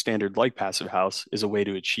energy standard like passive house is a way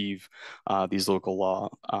to achieve these local law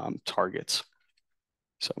targets.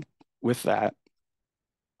 So with that,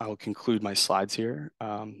 I will conclude my slides here.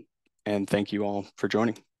 And thank you all for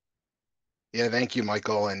joining. Yeah, thank you,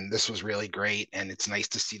 Michael. And this was really great. And it's nice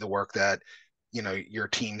to see the work that, your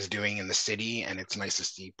team's doing in the city. And it's nice to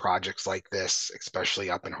see projects like this, especially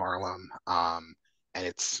up in Harlem. And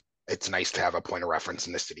it's nice to have a point of reference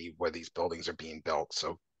in the city where these buildings are being built.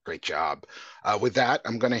 So great job. With that,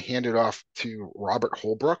 I'm going to hand it off to Robert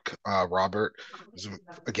Holbrook. Robert is,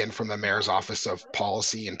 again, from the Mayor's Office of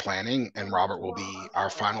Policy and Planning, and Robert will be our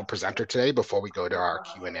final presenter today before we go to our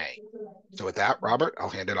Q&A. So with that, Robert, I'll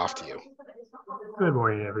hand it off to you. Good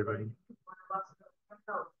morning, everybody.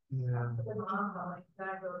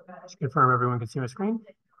 Just confirm everyone can see my screen.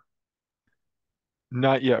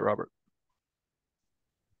 Not yet, Robert.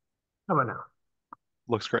 How about now?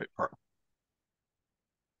 Looks great.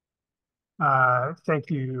 Thank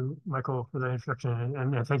you, Michael, for the introduction,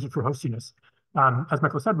 and thank you for hosting us. As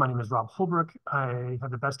Michael said, my name is Rob Holbrook. I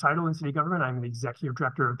have the best title in city government. I'm the Executive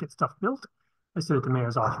Director of Get Stuff Built. I sit at the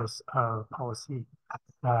Mayor's Office of Policy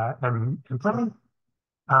and Planning.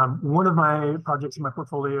 One of my projects in my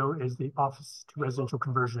portfolio is the Office to Residential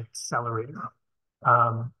Conversion Accelerator.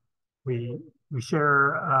 We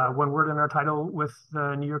share one word in our title with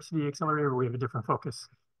the New York City Accelerator, but we have a different focus.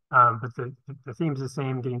 But the theme is the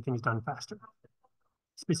same, getting things done faster.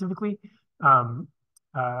 Specifically, the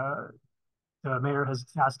mayor has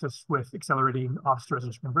tasked us with accelerating office to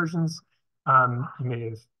residential conversions. You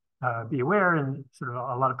may be aware, and sort of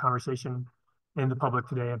a lot of conversation in the public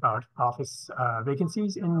today about office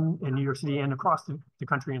vacancies in New York City and across the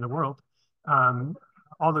country and the world.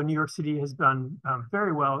 Although New York City has done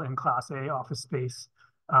very well in Class A office space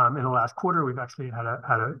in the last quarter, we've actually had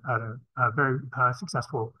a very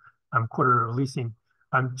successful quarter of leasing.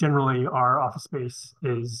 Generally, our office space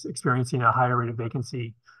is experiencing a higher rate of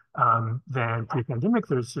vacancy than pre-pandemic.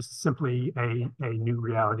 There's just simply a new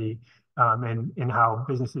reality in how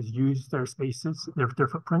businesses use their spaces, their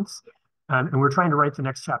footprints. And we're trying to write the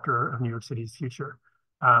next chapter of New York City's future.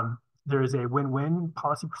 There is a win-win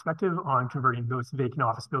policy perspective on converting those vacant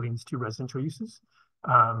office buildings to residential uses,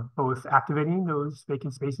 both activating those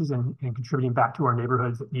vacant spaces and contributing back to our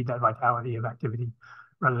neighborhoods that need that vitality of activity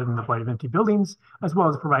rather than the blight of empty buildings, as well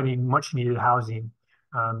as providing much needed housing.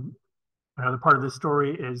 Another part of this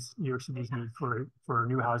story is New York City's need for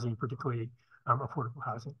new housing, particularly affordable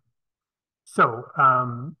housing. So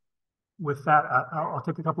with that, I'll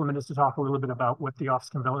take a couple of minutes to talk a little bit about what the Office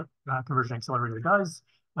Conversion Accelerator does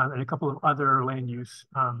and a couple of other land use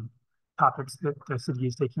topics that the city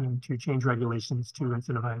is taking to change regulations to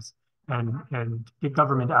incentivize and get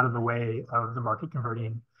government out of the way of the market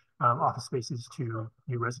converting office spaces to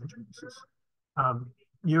new residential uses.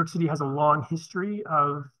 New York City has a long history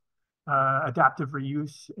of adaptive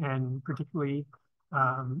reuse, and particularly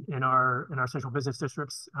in our central business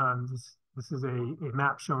districts. This is a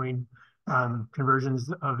map showing conversions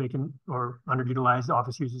of vacant or underutilized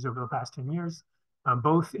office uses over the past 10 years,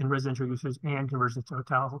 both in residential uses and conversions to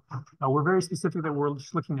hotel. We're very specific that we're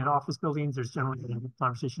just looking at office buildings. There's generally a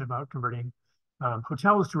conversation about converting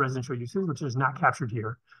hotels to residential uses, which is not captured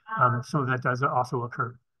here. Some of that does also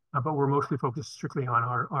occur, but we're mostly focused strictly on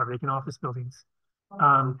our vacant office buildings.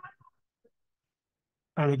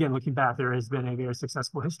 And again, looking back, there has been a very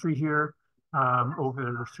successful history here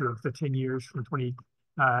over sort of the 10 years from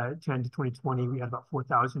 2010 to 2020. We had about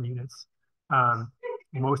 4,000 units.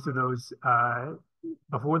 Most of those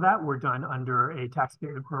before that were done under a tax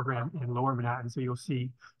abatement program in Lower Manhattan. So you'll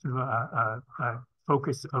see sort of a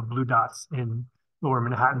focus of blue dots in Lower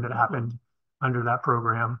Manhattan that happened under that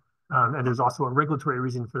program. And there's also a regulatory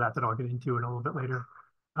reason for that I'll get into in a little bit later.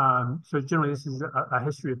 So generally, this is a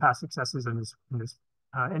history of past successes in this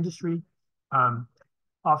industry.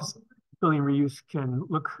 Office building reuse can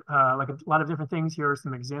look like a lot of different things. Here are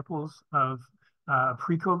some examples of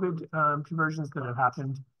pre-COVID conversions that have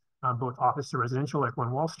happened, both office to residential, like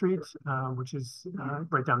One Wall Street, which is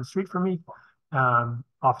right down the street from me,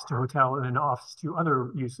 office to hotel, and then office to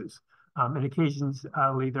other uses. And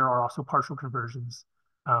occasionally, there are also partial conversions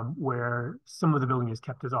where some of the building is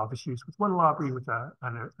kept as office use with one lobby with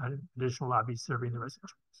an additional lobby serving the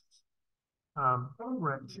residential uses.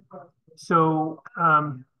 Right. So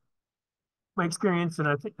my experience, and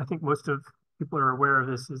I think most of people are aware of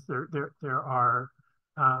this, is there are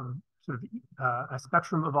sort of a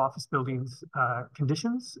spectrum of office buildings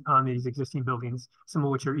conditions on these existing buildings, some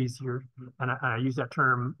of which are easier, and I use that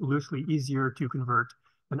term loosely, easier to convert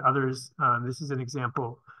than others. This is an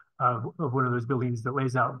example of one of those buildings that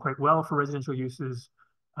lays out quite well for residential uses.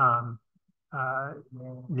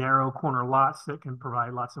 Narrow corner lots that can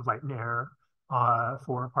provide lots of light and air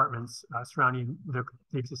for apartments surrounding the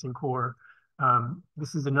existing core.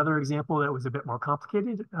 This is another example that was a bit more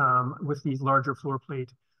complicated. With these larger floor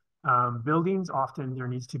plate buildings, often there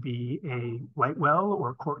needs to be a light well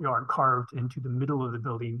or courtyard carved into the middle of the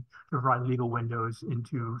building to provide legal windows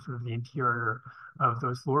into sort of the interior of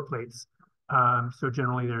those floor plates. So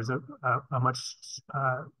generally, there's a much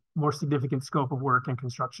more significant scope of work and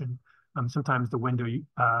construction. Sometimes the window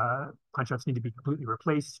punch-outs need to be completely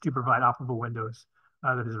replaced to provide operable windows.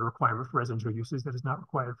 That is a requirement for residential uses that is not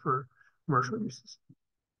required for commercial uses.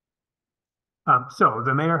 So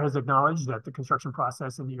the mayor has acknowledged that the construction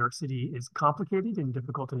process in New York City is complicated and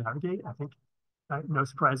difficult to navigate. I think no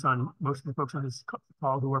surprise on most of the folks on this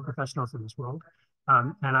call who are professionals in this world.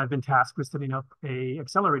 And I've been tasked with setting up an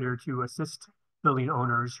accelerator to assist building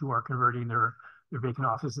owners who are converting their vacant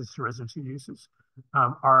offices to residential uses.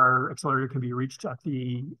 Our accelerator can be reached at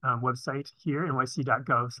the website here,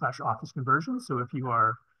 nyc.gov/office conversion. So if you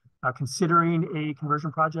are considering a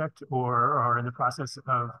conversion project or are in the process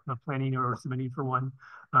of planning or submitting for one,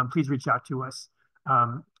 please reach out to us.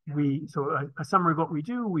 So a summary of what we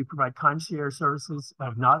do: we provide concierge services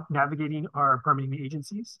of navigating our permitting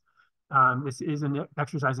agencies. This is an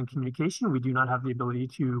exercise in communication. We do not have the ability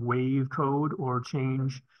to waive code or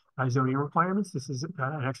change zoning requirements. This is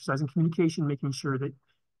an exercise in communication, making sure that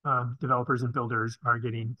developers and builders are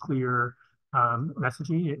getting clear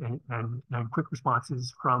messaging and quick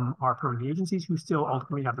responses from our permitting agencies, who still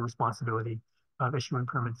ultimately have the responsibility of issuing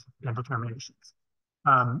permits and determinations.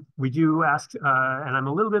 We do ask, and I'm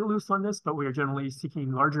a little bit loose on this, but we are generally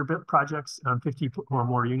seeking larger projects, 50 or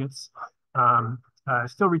more units.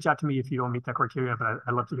 Still reach out to me if you don't meet that criteria, but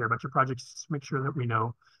I'd love to hear about your projects. Just make sure that we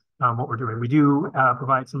know what we're doing. We do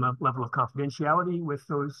provide some level of confidentiality with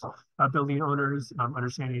those building owners,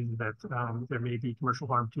 understanding that there may be commercial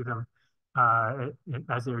harm to them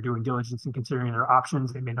as they're doing diligence and considering their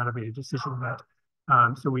options. They may not have made a decision yet.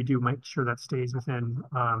 So we do make sure that stays within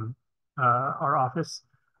our office.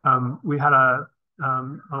 We had a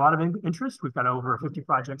lot of interest. We've got over 50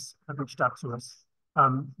 projects that reached out to us.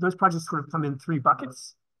 Those projects sort of come in 3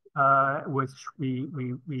 buckets, which we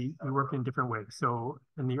work in different ways. So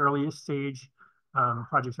in the earliest stage,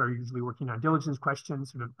 projects are usually working on diligence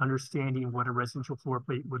questions, sort of understanding what a residential floor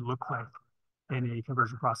plate would look like in a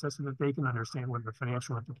conversion process, so that they can understand what the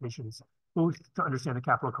financial implications, both to understand the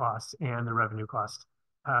capital costs and the revenue cost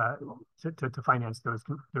to finance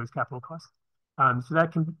those capital costs. So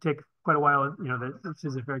that can take quite a while. You know, this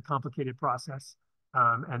is a very complicated process,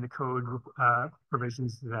 and the code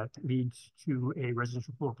provisions that lead to a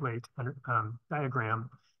residential floor plate diagram,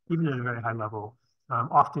 even at a very high level,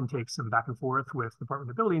 often takes some back and forth with Department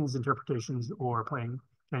of Buildings interpretations or planning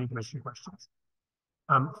commission questions.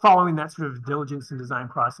 Following that sort of diligence and design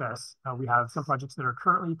process, we have some projects that are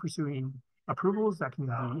currently pursuing approvals that can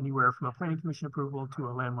be anywhere from a planning commission approval to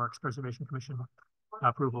a landmarks preservation commission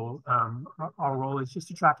approval. Our role is just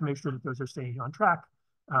to track and make sure that those are staying on track.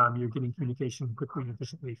 You're getting communication quickly and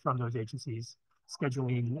efficiently from those agencies,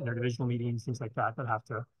 scheduling interdivisional meetings, things like that have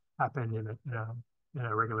to happen in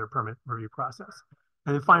a regular permit review process.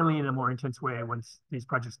 And then finally, in a more intense way, once these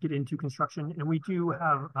projects get into construction, and we do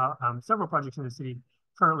have several projects in the city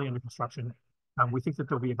currently under construction, we think that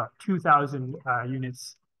there'll be about 2,000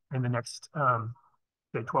 units in the next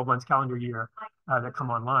say 12 months calendar year that come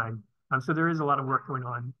online. So there is a lot of work going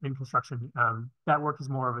on in construction. That work is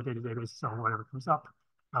more of a day-to-day basis on whatever comes up.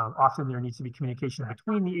 Often there needs to be communication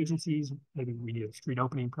between the agencies. Maybe we need a street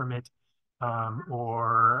opening permit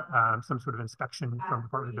or some sort of inspection from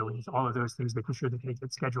Department of Buildings. All of those things, making sure that they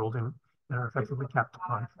get scheduled and are effectively kept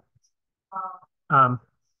on.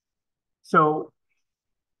 So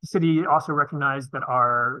the city also recognized that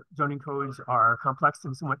our zoning codes are complex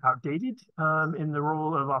and somewhat outdated in the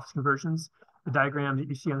role of office conversions. The diagram that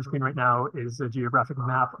you see on the screen right now is a geographic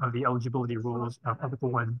map of the eligibility rules of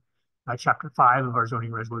Article 1, Chapter 5 of our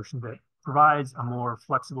zoning resolution that provides a more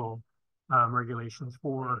flexible regulations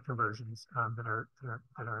for conversions that are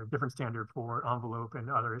a different standard for envelope and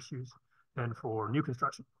other issues than for new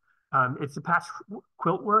construction. It's a patch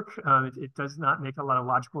quilt work. It does not make a lot of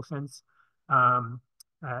logical sense.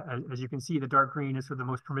 As you can see, the dark green is for the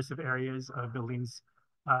most permissive areas of buildings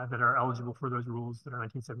that are eligible for those rules that are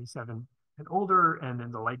 1977 and older, and then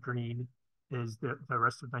the light green is the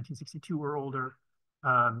rest of 1962 or older.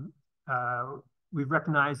 We've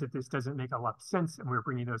recognized that this doesn't make a lot of sense, and we're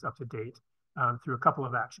bringing those up to date through a couple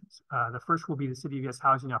of actions. The first will be the City of Yes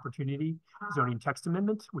Housing Opportunity Zoning Text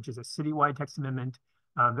Amendment, which is a citywide text amendment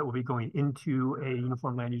that will be going into a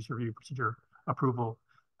Uniform Land Use Review Procedure approval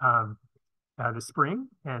this spring,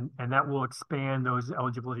 and that will expand those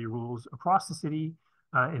eligibility rules across the city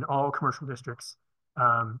in all commercial districts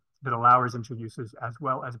that allow residential uses, as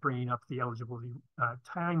well as bringing up the eligibility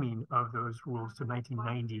timing of those rules to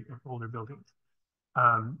 1990 in older buildings.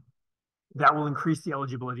 That will increase the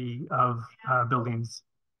eligibility of buildings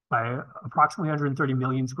by approximately 130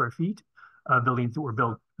 million square feet of buildings that were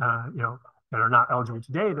built, that are not eligible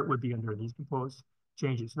today that would be under these proposed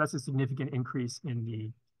changes. So that's a significant increase in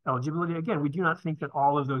the eligibility. Again, we do not think that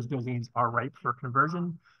all of those buildings are ripe for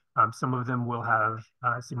conversion. Some of them will have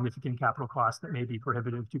significant capital costs that may be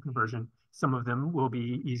prohibitive to conversion. Some of them will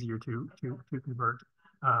be easier to convert.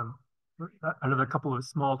 Another couple of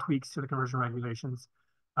small tweaks to the conversion regulations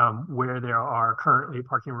where there are currently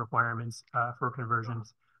parking requirements for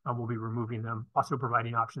conversions. We'll be removing them, also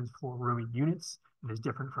providing options for rooming units that is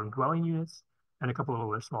different from dwelling units, and a couple of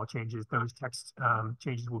other small changes. Those text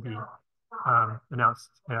changes will be announced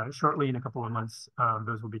shortly in a couple of months.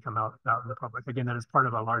 Those will become out in the public. Again, that is part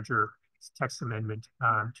of a larger text amendment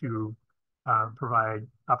to provide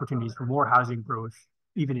opportunities for more housing growth,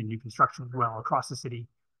 even in new construction as well across the city.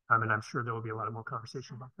 And I'm sure there will be a lot of more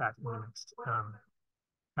conversation about that in the next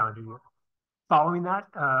calendar year. Following that,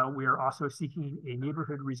 we are also seeking a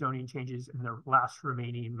neighborhood rezoning changes in the last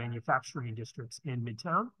remaining manufacturing districts in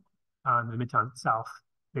Midtown. The Midtown South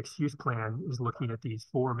mixed use plan is looking at these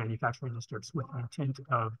 4 manufacturing districts with the intent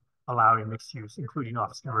of allowing mixed use, including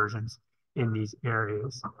office conversions in these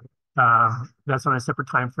areas. That's on a separate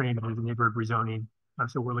time frame and the neighborhood rezoning.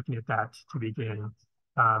 So we're looking at that to begin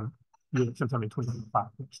sometime in 2025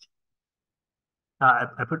 next year.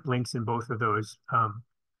 I put links in both of those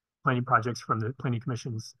planning projects from the Planning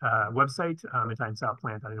Commission's website, Midtown South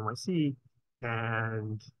Plan.NYC,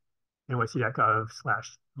 and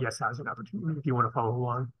nyc.gov/yes housing opportunity if you want to follow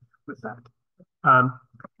along with that.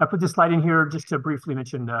 I put this slide in here just to briefly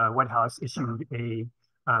mention the White House issued a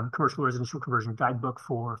commercial residential conversion guidebook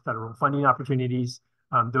for federal funding opportunities.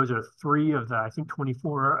 Those are 3 of the, I think,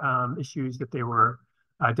 24 issues that they were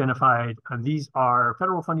identified. These are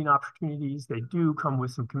federal funding opportunities. They do come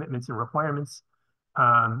with some commitments and requirements,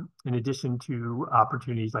 in addition to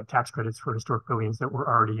opportunities like tax credits for historic buildings that were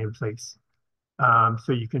already in place.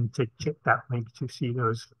 So you can check that link to see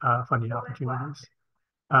those funding opportunities.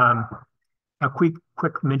 A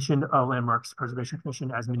quick mention of Landmarks Preservation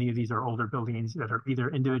Commission, as many of these are older buildings that are either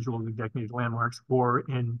individually designated landmarks or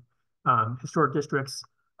in historic districts.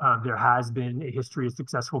 There has been a history of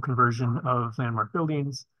successful conversion of landmark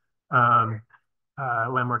buildings.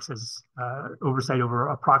 Landmarks has oversight over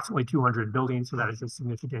approximately 200 buildings, so that is a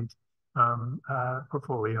significant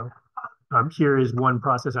portfolio. Here is one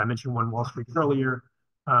process. I mentioned One Wall Street earlier.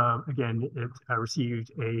 Again, it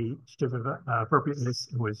received a certificate of appropriateness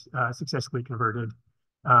and was successfully converted.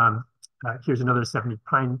 Here's another 70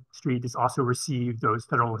 Pine Street. It's also received those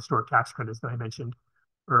federal historic tax credits that I mentioned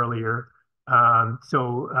earlier.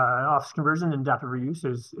 Office conversion and adaptive reuse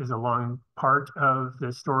is a long part of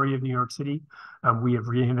the story of New York City. We have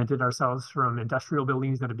reinvented ourselves from industrial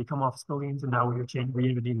buildings that have become office buildings, and now we are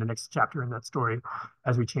reinventing the next chapter in that story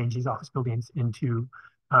as we change these office buildings into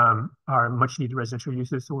our much needed residential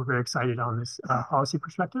uses. So we're very excited on this policy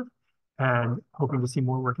perspective and hoping to see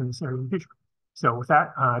more work in this area in the future. So with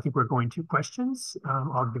that, I think we're going to questions.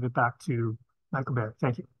 I'll give it back to Michael Barry.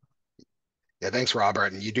 Thank you. Yeah, thanks,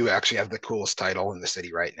 Robert. And you do actually have the coolest title in the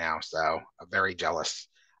city right now, so I'm very jealous.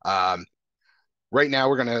 Right now,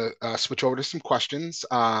 we're going to switch over to some questions.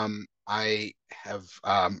 We've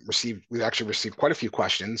actually received quite a few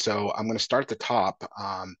questions, so I'm going to start at the top.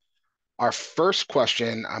 Our first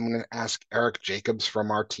question, I'm going to ask Eric Jacobs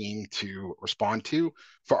from our team to respond to.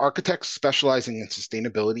 For architects specializing in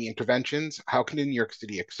sustainability interventions, how can the New York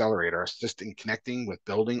City Accelerator assist in connecting with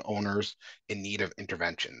building owners in need of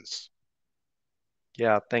interventions?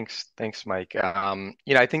 Yeah, thanks, Mike.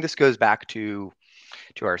 I think this goes back to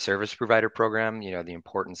our service provider program. The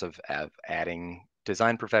importance of adding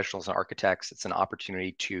design professionals and architects. It's an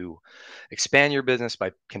opportunity to expand your business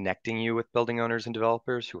by connecting you with building owners and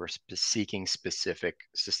developers who are seeking specific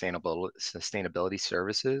sustainability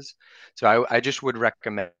services. So I just would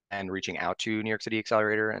recommend reaching out to New York City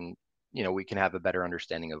Accelerator, and we can have a better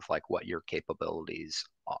understanding of like what your capabilities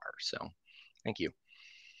are. So thank you.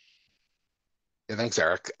 Yeah, thanks,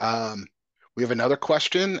 Eric. We have another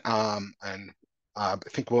question, and I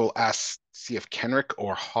think we'll see if Kenrick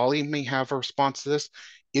or Holly may have a response to this.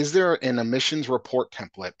 Is there an emissions report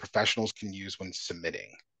template professionals can use when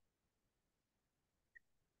submitting?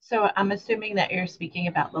 So I'm assuming that you're speaking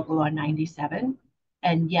about Local Law 97.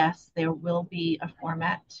 And yes, there will be a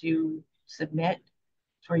format to submit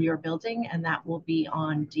for your building, and that will be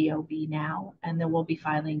on DOB now. And there will be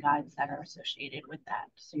filing guides that are associated with that.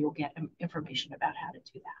 So you'll get information about how to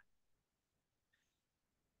do that.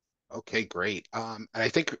 Okay, great. And I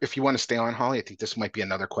think if you want to stay on, Holly, I think this might be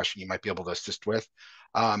another question you might be able to assist with.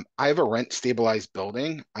 I have a rent stabilized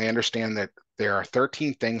building. I understand that there are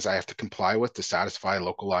 13 things I have to comply with to satisfy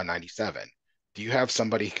Local Law 97. Do you have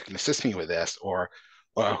somebody who can assist me with this, or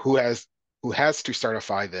who has to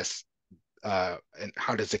certify this, and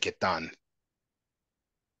how does it get done?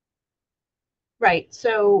 Right.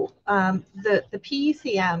 So the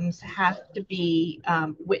PECMs have to be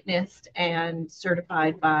witnessed and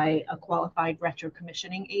certified by a qualified retro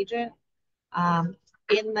commissioning agent.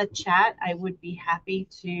 In the chat, I would be happy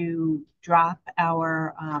to drop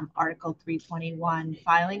our Article 321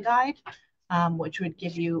 filing guide, which would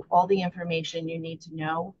give you all the information you need to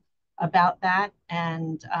know about that.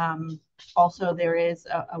 And also there is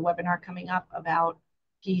a webinar coming up about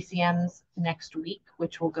PCMs next week,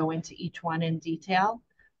 which will go into each one in detail.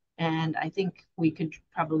 And I think we could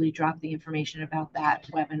probably drop the information about that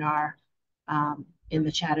webinar in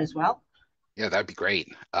the chat as well. Yeah, that'd be great.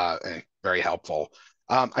 Very helpful.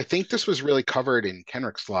 I think this was really covered in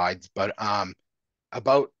Kenrick's slides, but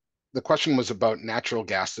the question was about natural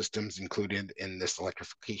gas systems included in this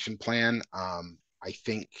electrification plan. I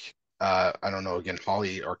think, I don't know, again,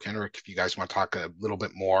 Holly or Kenrick, if you guys want to talk a little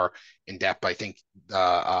bit more in depth. I think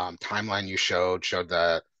the timeline you showed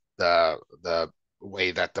the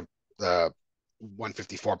way that the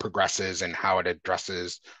 154 progresses and how it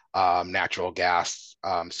addresses natural gas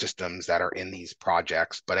systems that are in these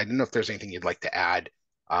projects. But I didn't know if there's anything you'd like to add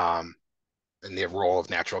in the role of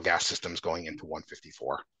natural gas systems going into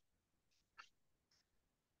 154.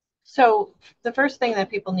 So the first thing that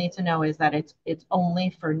people need to know is that it's only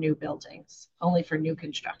for new buildings, only for new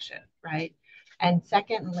construction, right? And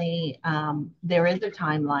secondly, there is a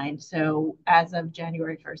timeline. So as of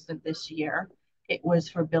January 1st of this year, it was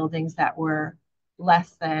for buildings that were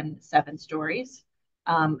less than 7 stories.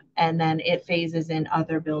 And then it phases in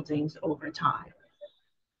other buildings over time.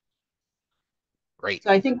 Great.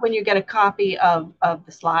 So I think when you get a copy of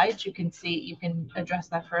the slides, you can see, you can address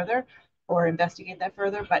that further or investigate that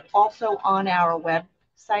further. But also on our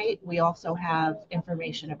website, we also have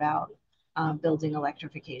information about building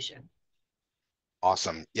electrification.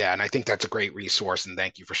 Awesome. Yeah, and I think that's a great resource, and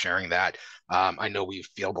thank you for sharing that. I know we've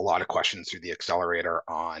fielded a lot of questions through the accelerator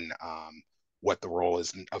on what the role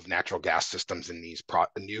is of natural gas systems in these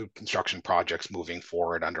new construction projects moving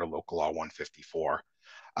forward under Local Law 154.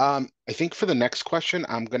 I think for the next question,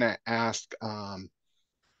 I'm going to ask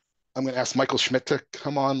Michael Schmidt to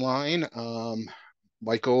come online.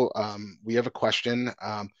 Michael, we have a question.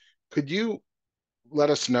 Could you let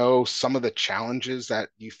us know some of the challenges that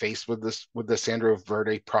you face with the Sandro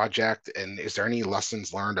Verde project, and is there any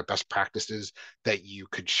lessons learned or best practices that you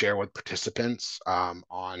could share with participants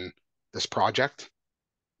on this project?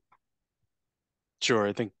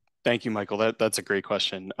 Sure. Thank you, Michael. That's a great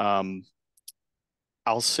question.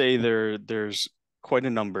 I'll say there's quite a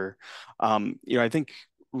number. I think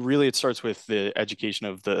really it starts with the education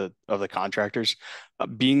of the contractors.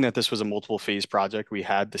 Being that this was a multiple phase project, we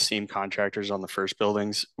had the same contractors on the first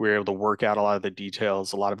buildings. We were able to work out a lot of the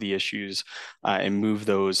details, a lot of the issues, and move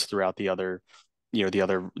those throughout the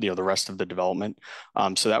rest of the development.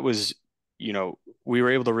 So that was, we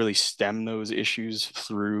were able to really stem those issues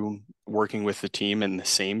through working with the team and the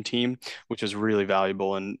same team, which is really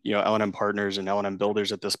valuable. And, L&M partners and L&M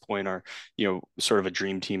builders at this point are, sort of a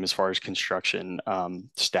dream team as far as construction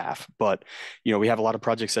staff. But, we have a lot of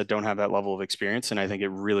projects that don't have that level of experience. And I think it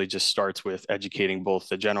really just starts with educating both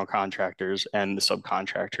the general contractors and the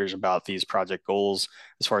subcontractors about these project goals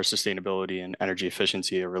as far as sustainability and energy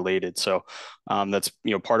efficiency are related. So that's,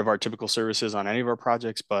 part of our typical services on any of our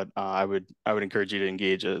projects. But I would encourage you to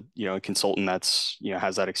engage a consultant that's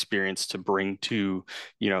has that experience to bring to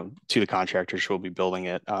the contractors who will be building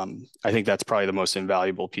it. I think that's probably the most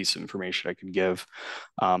invaluable piece of information I could give.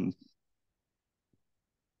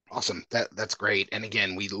 Awesome. That's great. And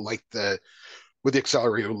again, with the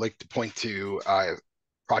accelerator, we like to point to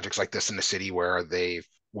projects like this in the city where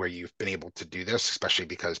you've been able to do this, especially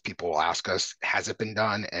because people will ask us, has it been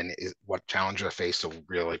done, and what challenges are faced? So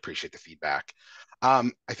really appreciate the feedback. I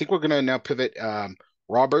think we're going to now pivot.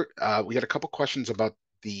 Robert, we got a couple questions about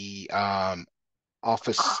the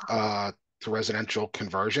office to residential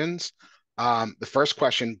conversions. The first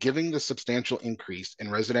question, given the substantial increase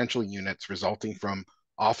in residential units resulting from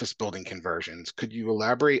office building conversions, could you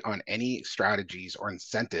elaborate on any strategies or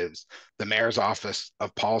incentives the Mayor's Office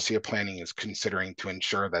of Policy and Planning is considering to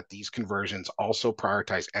ensure that these conversions also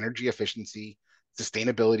prioritize energy efficiency,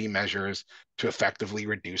 sustainability measures to effectively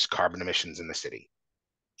reduce carbon emissions in the city?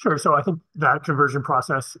 Sure. So I think that conversion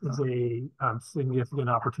process is a significant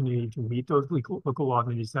opportunity to meet those local law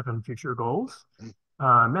 97 future goals.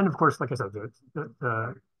 And of course, like I said,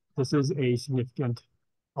 this is a significant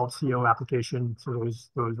alt-CO application. So those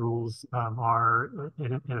rules are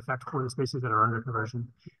in effect for the spaces that are under conversion.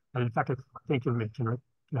 And in fact, I think you can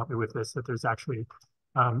help me with this, that there's actually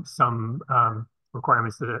some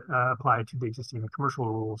requirements that apply to the existing commercial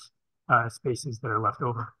rules spaces that are left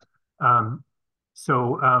over.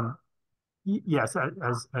 Yes,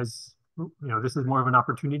 as this is more of an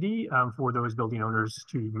opportunity for those building owners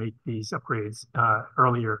to make these upgrades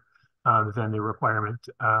earlier than the requirement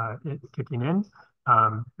kicking in.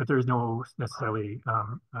 But there's no necessarily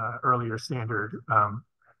earlier standard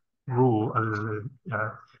rule other than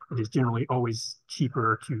it is generally always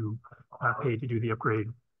cheaper to pay to do the upgrade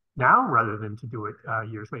now rather than to do it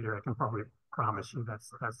years later. I can probably promise you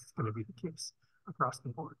that's going to be the case across the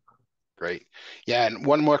board. Great. Yeah, and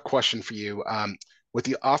one more question for you. With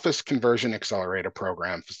the Office Conversion Accelerator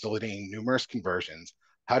program facilitating numerous conversions,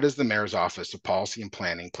 how does the Mayor's Office of Policy and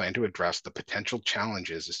Planning plan to address the potential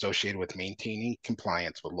challenges associated with maintaining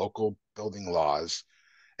compliance with local building laws,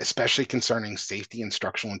 especially concerning safety and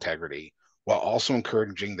structural integrity, while also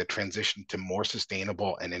encouraging the transition to more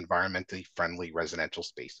sustainable and environmentally friendly residential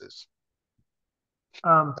spaces?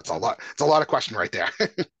 It's a lot of question right there.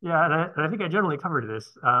 Yeah, and I think I generally covered this.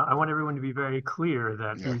 I want everyone to be very clear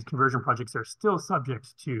that these conversion projects are still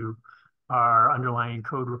subject to our underlying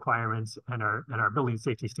code requirements and our building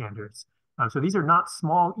safety standards. So these are not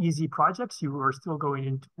small, easy projects. You are still going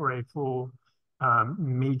in for a full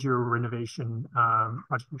major renovation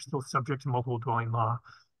project. You're still subject to multiple dwelling law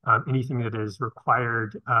anything that is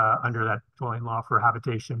required under that dwelling law for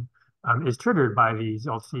habitation is triggered by these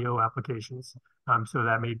LCO applications. So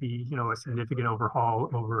that may be, a significant overhaul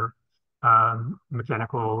over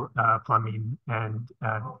mechanical, plumbing, and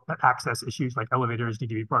access issues like elevators need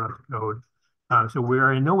to be brought up to code. So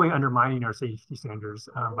we're in no way undermining our safety standards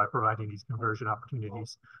by providing these conversion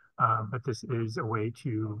opportunities. But this is a way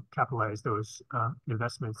to capitalize those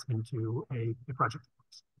investments into a project.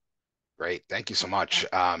 Great. Thank you so much.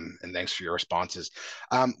 And thanks for your responses.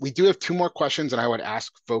 We do have 2 more questions, and I would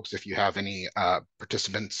ask folks, if you have any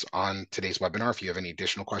participants on today's webinar, if you have any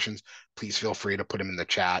additional questions, please feel free to put them in the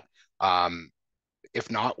chat.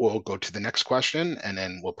 If not, we'll go to the next question, and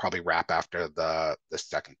then we'll probably wrap after the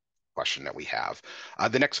second question that we have.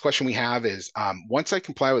 The next question we have is, once I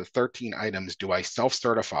comply with 13 items, do I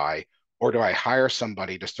self-certify, or do I hire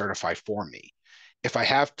somebody to certify for me? If I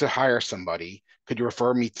have to hire somebody, could you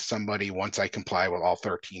refer me to somebody once I comply with all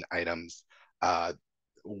 13 items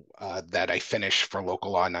that I finish for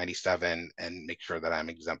local law 97 and make sure that I'm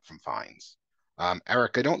exempt from fines?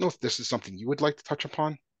 Eric, I don't know if this is something you would like to touch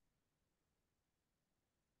upon.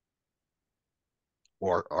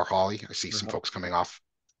 Or Holly, I see some folks coming off.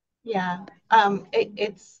 Yeah, you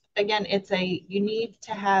need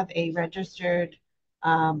to have a registered,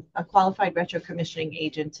 a qualified retro commissioning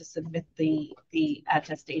agent to submit the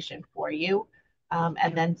attestation for you.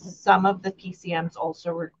 And then some of the PCMs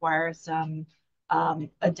also require some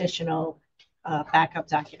additional backup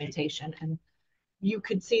documentation. And you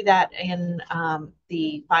could see that in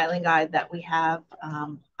the filing guide that we have.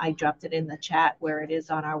 I dropped it in the chat where it is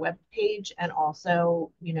on our webpage, and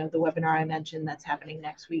also, the webinar I mentioned that's happening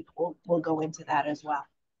next week, we'll go into that as well.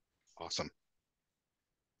 Awesome.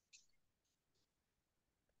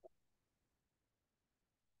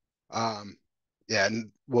 Yeah,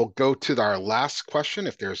 and we'll go to our last question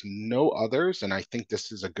if there's no others, and I think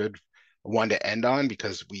this is a good one to end on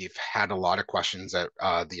because we've had a lot of questions at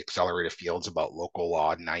the Accelerator fields about local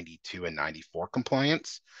law 92 and 94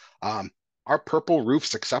 compliance. Are purple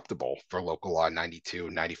roofs acceptable for local law 92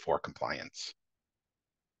 and 94 compliance?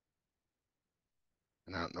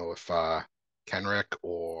 And I don't know if Kenrick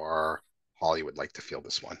or Holly would like to field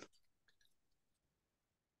this one.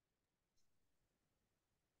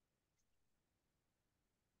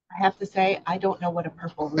 I have to say, I don't know what a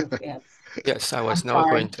purple roof is. Yes, I was now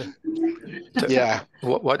going to. Yeah.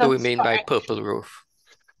 What do we mean by purple roof?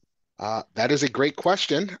 That is a great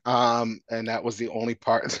question. And that was the only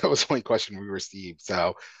question we received.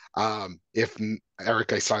 So if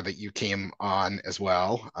Eric, I saw that you came on as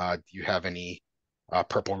well. Do you have any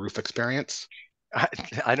purple roof experience?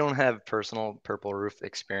 I don't have personal purple roof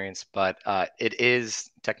experience, but it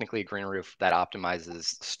is technically a green roof that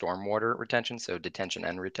optimizes stormwater retention, so detention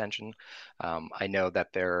and retention. I know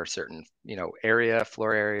that there are certain,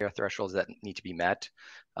 floor area thresholds that need to be met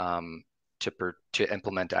to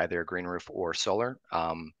implement either a green roof or solar.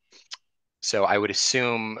 So I would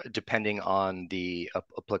assume, depending on the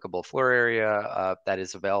applicable floor area that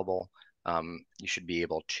is available, you should be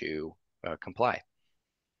able to comply.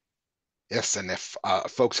 Yes, and if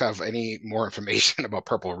folks have any more information about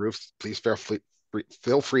purple roofs, please feel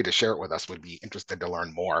free to share it with us. We'd be interested to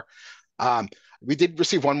learn more. We did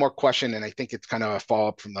receive one more question, and I think it's kind of a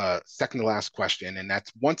follow-up from the second to last question, and that's,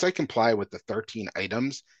 once I comply with the 13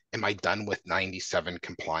 items, am I done with 97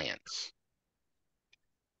 compliance?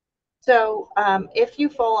 So if you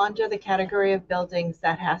fall under the category of buildings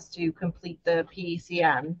that has to complete the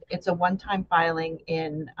PECM, it's a one-time filing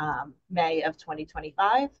in May of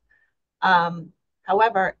 2025.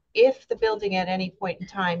 However, if the building at any point in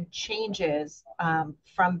time changes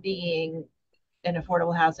from being an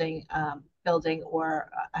affordable housing building or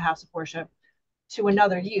a house of worship to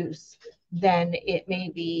another use, then it may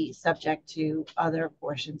be subject to other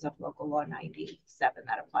portions of local law 97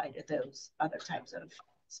 that apply to those other types of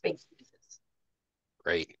space uses.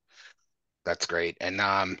 Great. That's great. And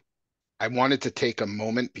I wanted to take a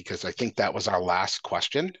moment, because I think that was our last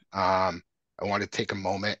question. I want to take a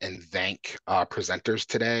moment and thank presenters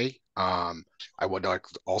today. I would like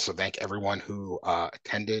to also thank everyone who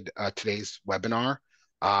attended today's webinar.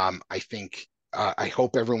 I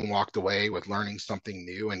hope everyone walked away with learning something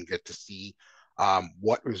new and get to see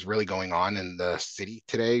what was really going on in the city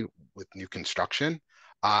today with new construction.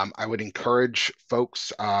 I would encourage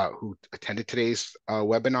folks who attended today's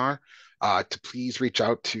webinar to please reach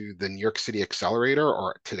out to the New York City Accelerator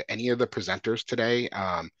or to any of the presenters today.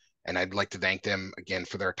 And I'd like to thank them again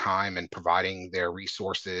for their time and providing their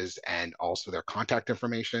resources and also their contact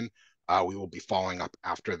information. We will be following up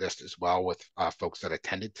after this as well with folks that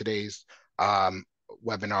attended today's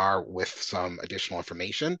webinar with some additional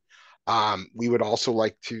information. We would also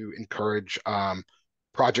like to encourage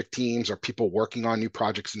project teams or people working on new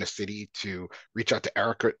projects in the city to reach out to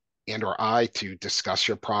Erica and or I to discuss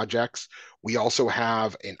your projects. We also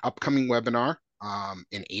have an upcoming webinar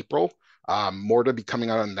in April. More to be coming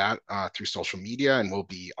out on that through social media, and we'll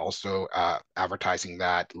be also advertising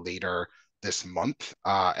that later this month.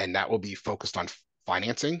 And that will be focused on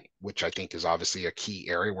financing, which I think is obviously a key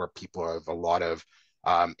area where people have a lot of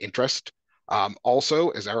interest. Also,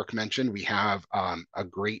 as Eric mentioned, we have a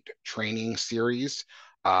great training series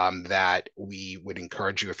that we would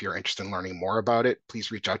encourage you, if you're interested in learning more about it,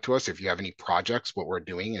 please reach out to us. If you have any projects, what we're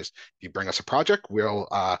doing is if you bring us a project, we'll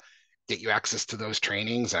get you access to those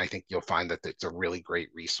trainings. And I think you'll find that it's a really great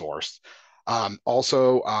resource.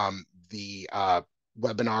 Also, the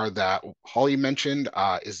webinar that Holly mentioned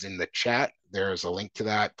is in the chat. There's a link to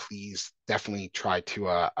that. Please definitely try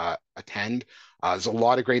to attend. There's a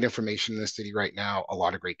lot of great information in the city right now, a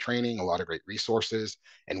lot of great training, a lot of great resources,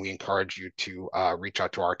 and we encourage you to reach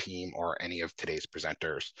out to our team or any of today's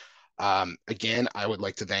presenters. Again, I would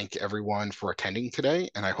like to thank everyone for attending today,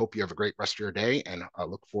 and I hope you have a great rest of your day, and I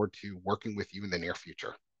look forward to working with you in the near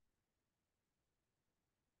future.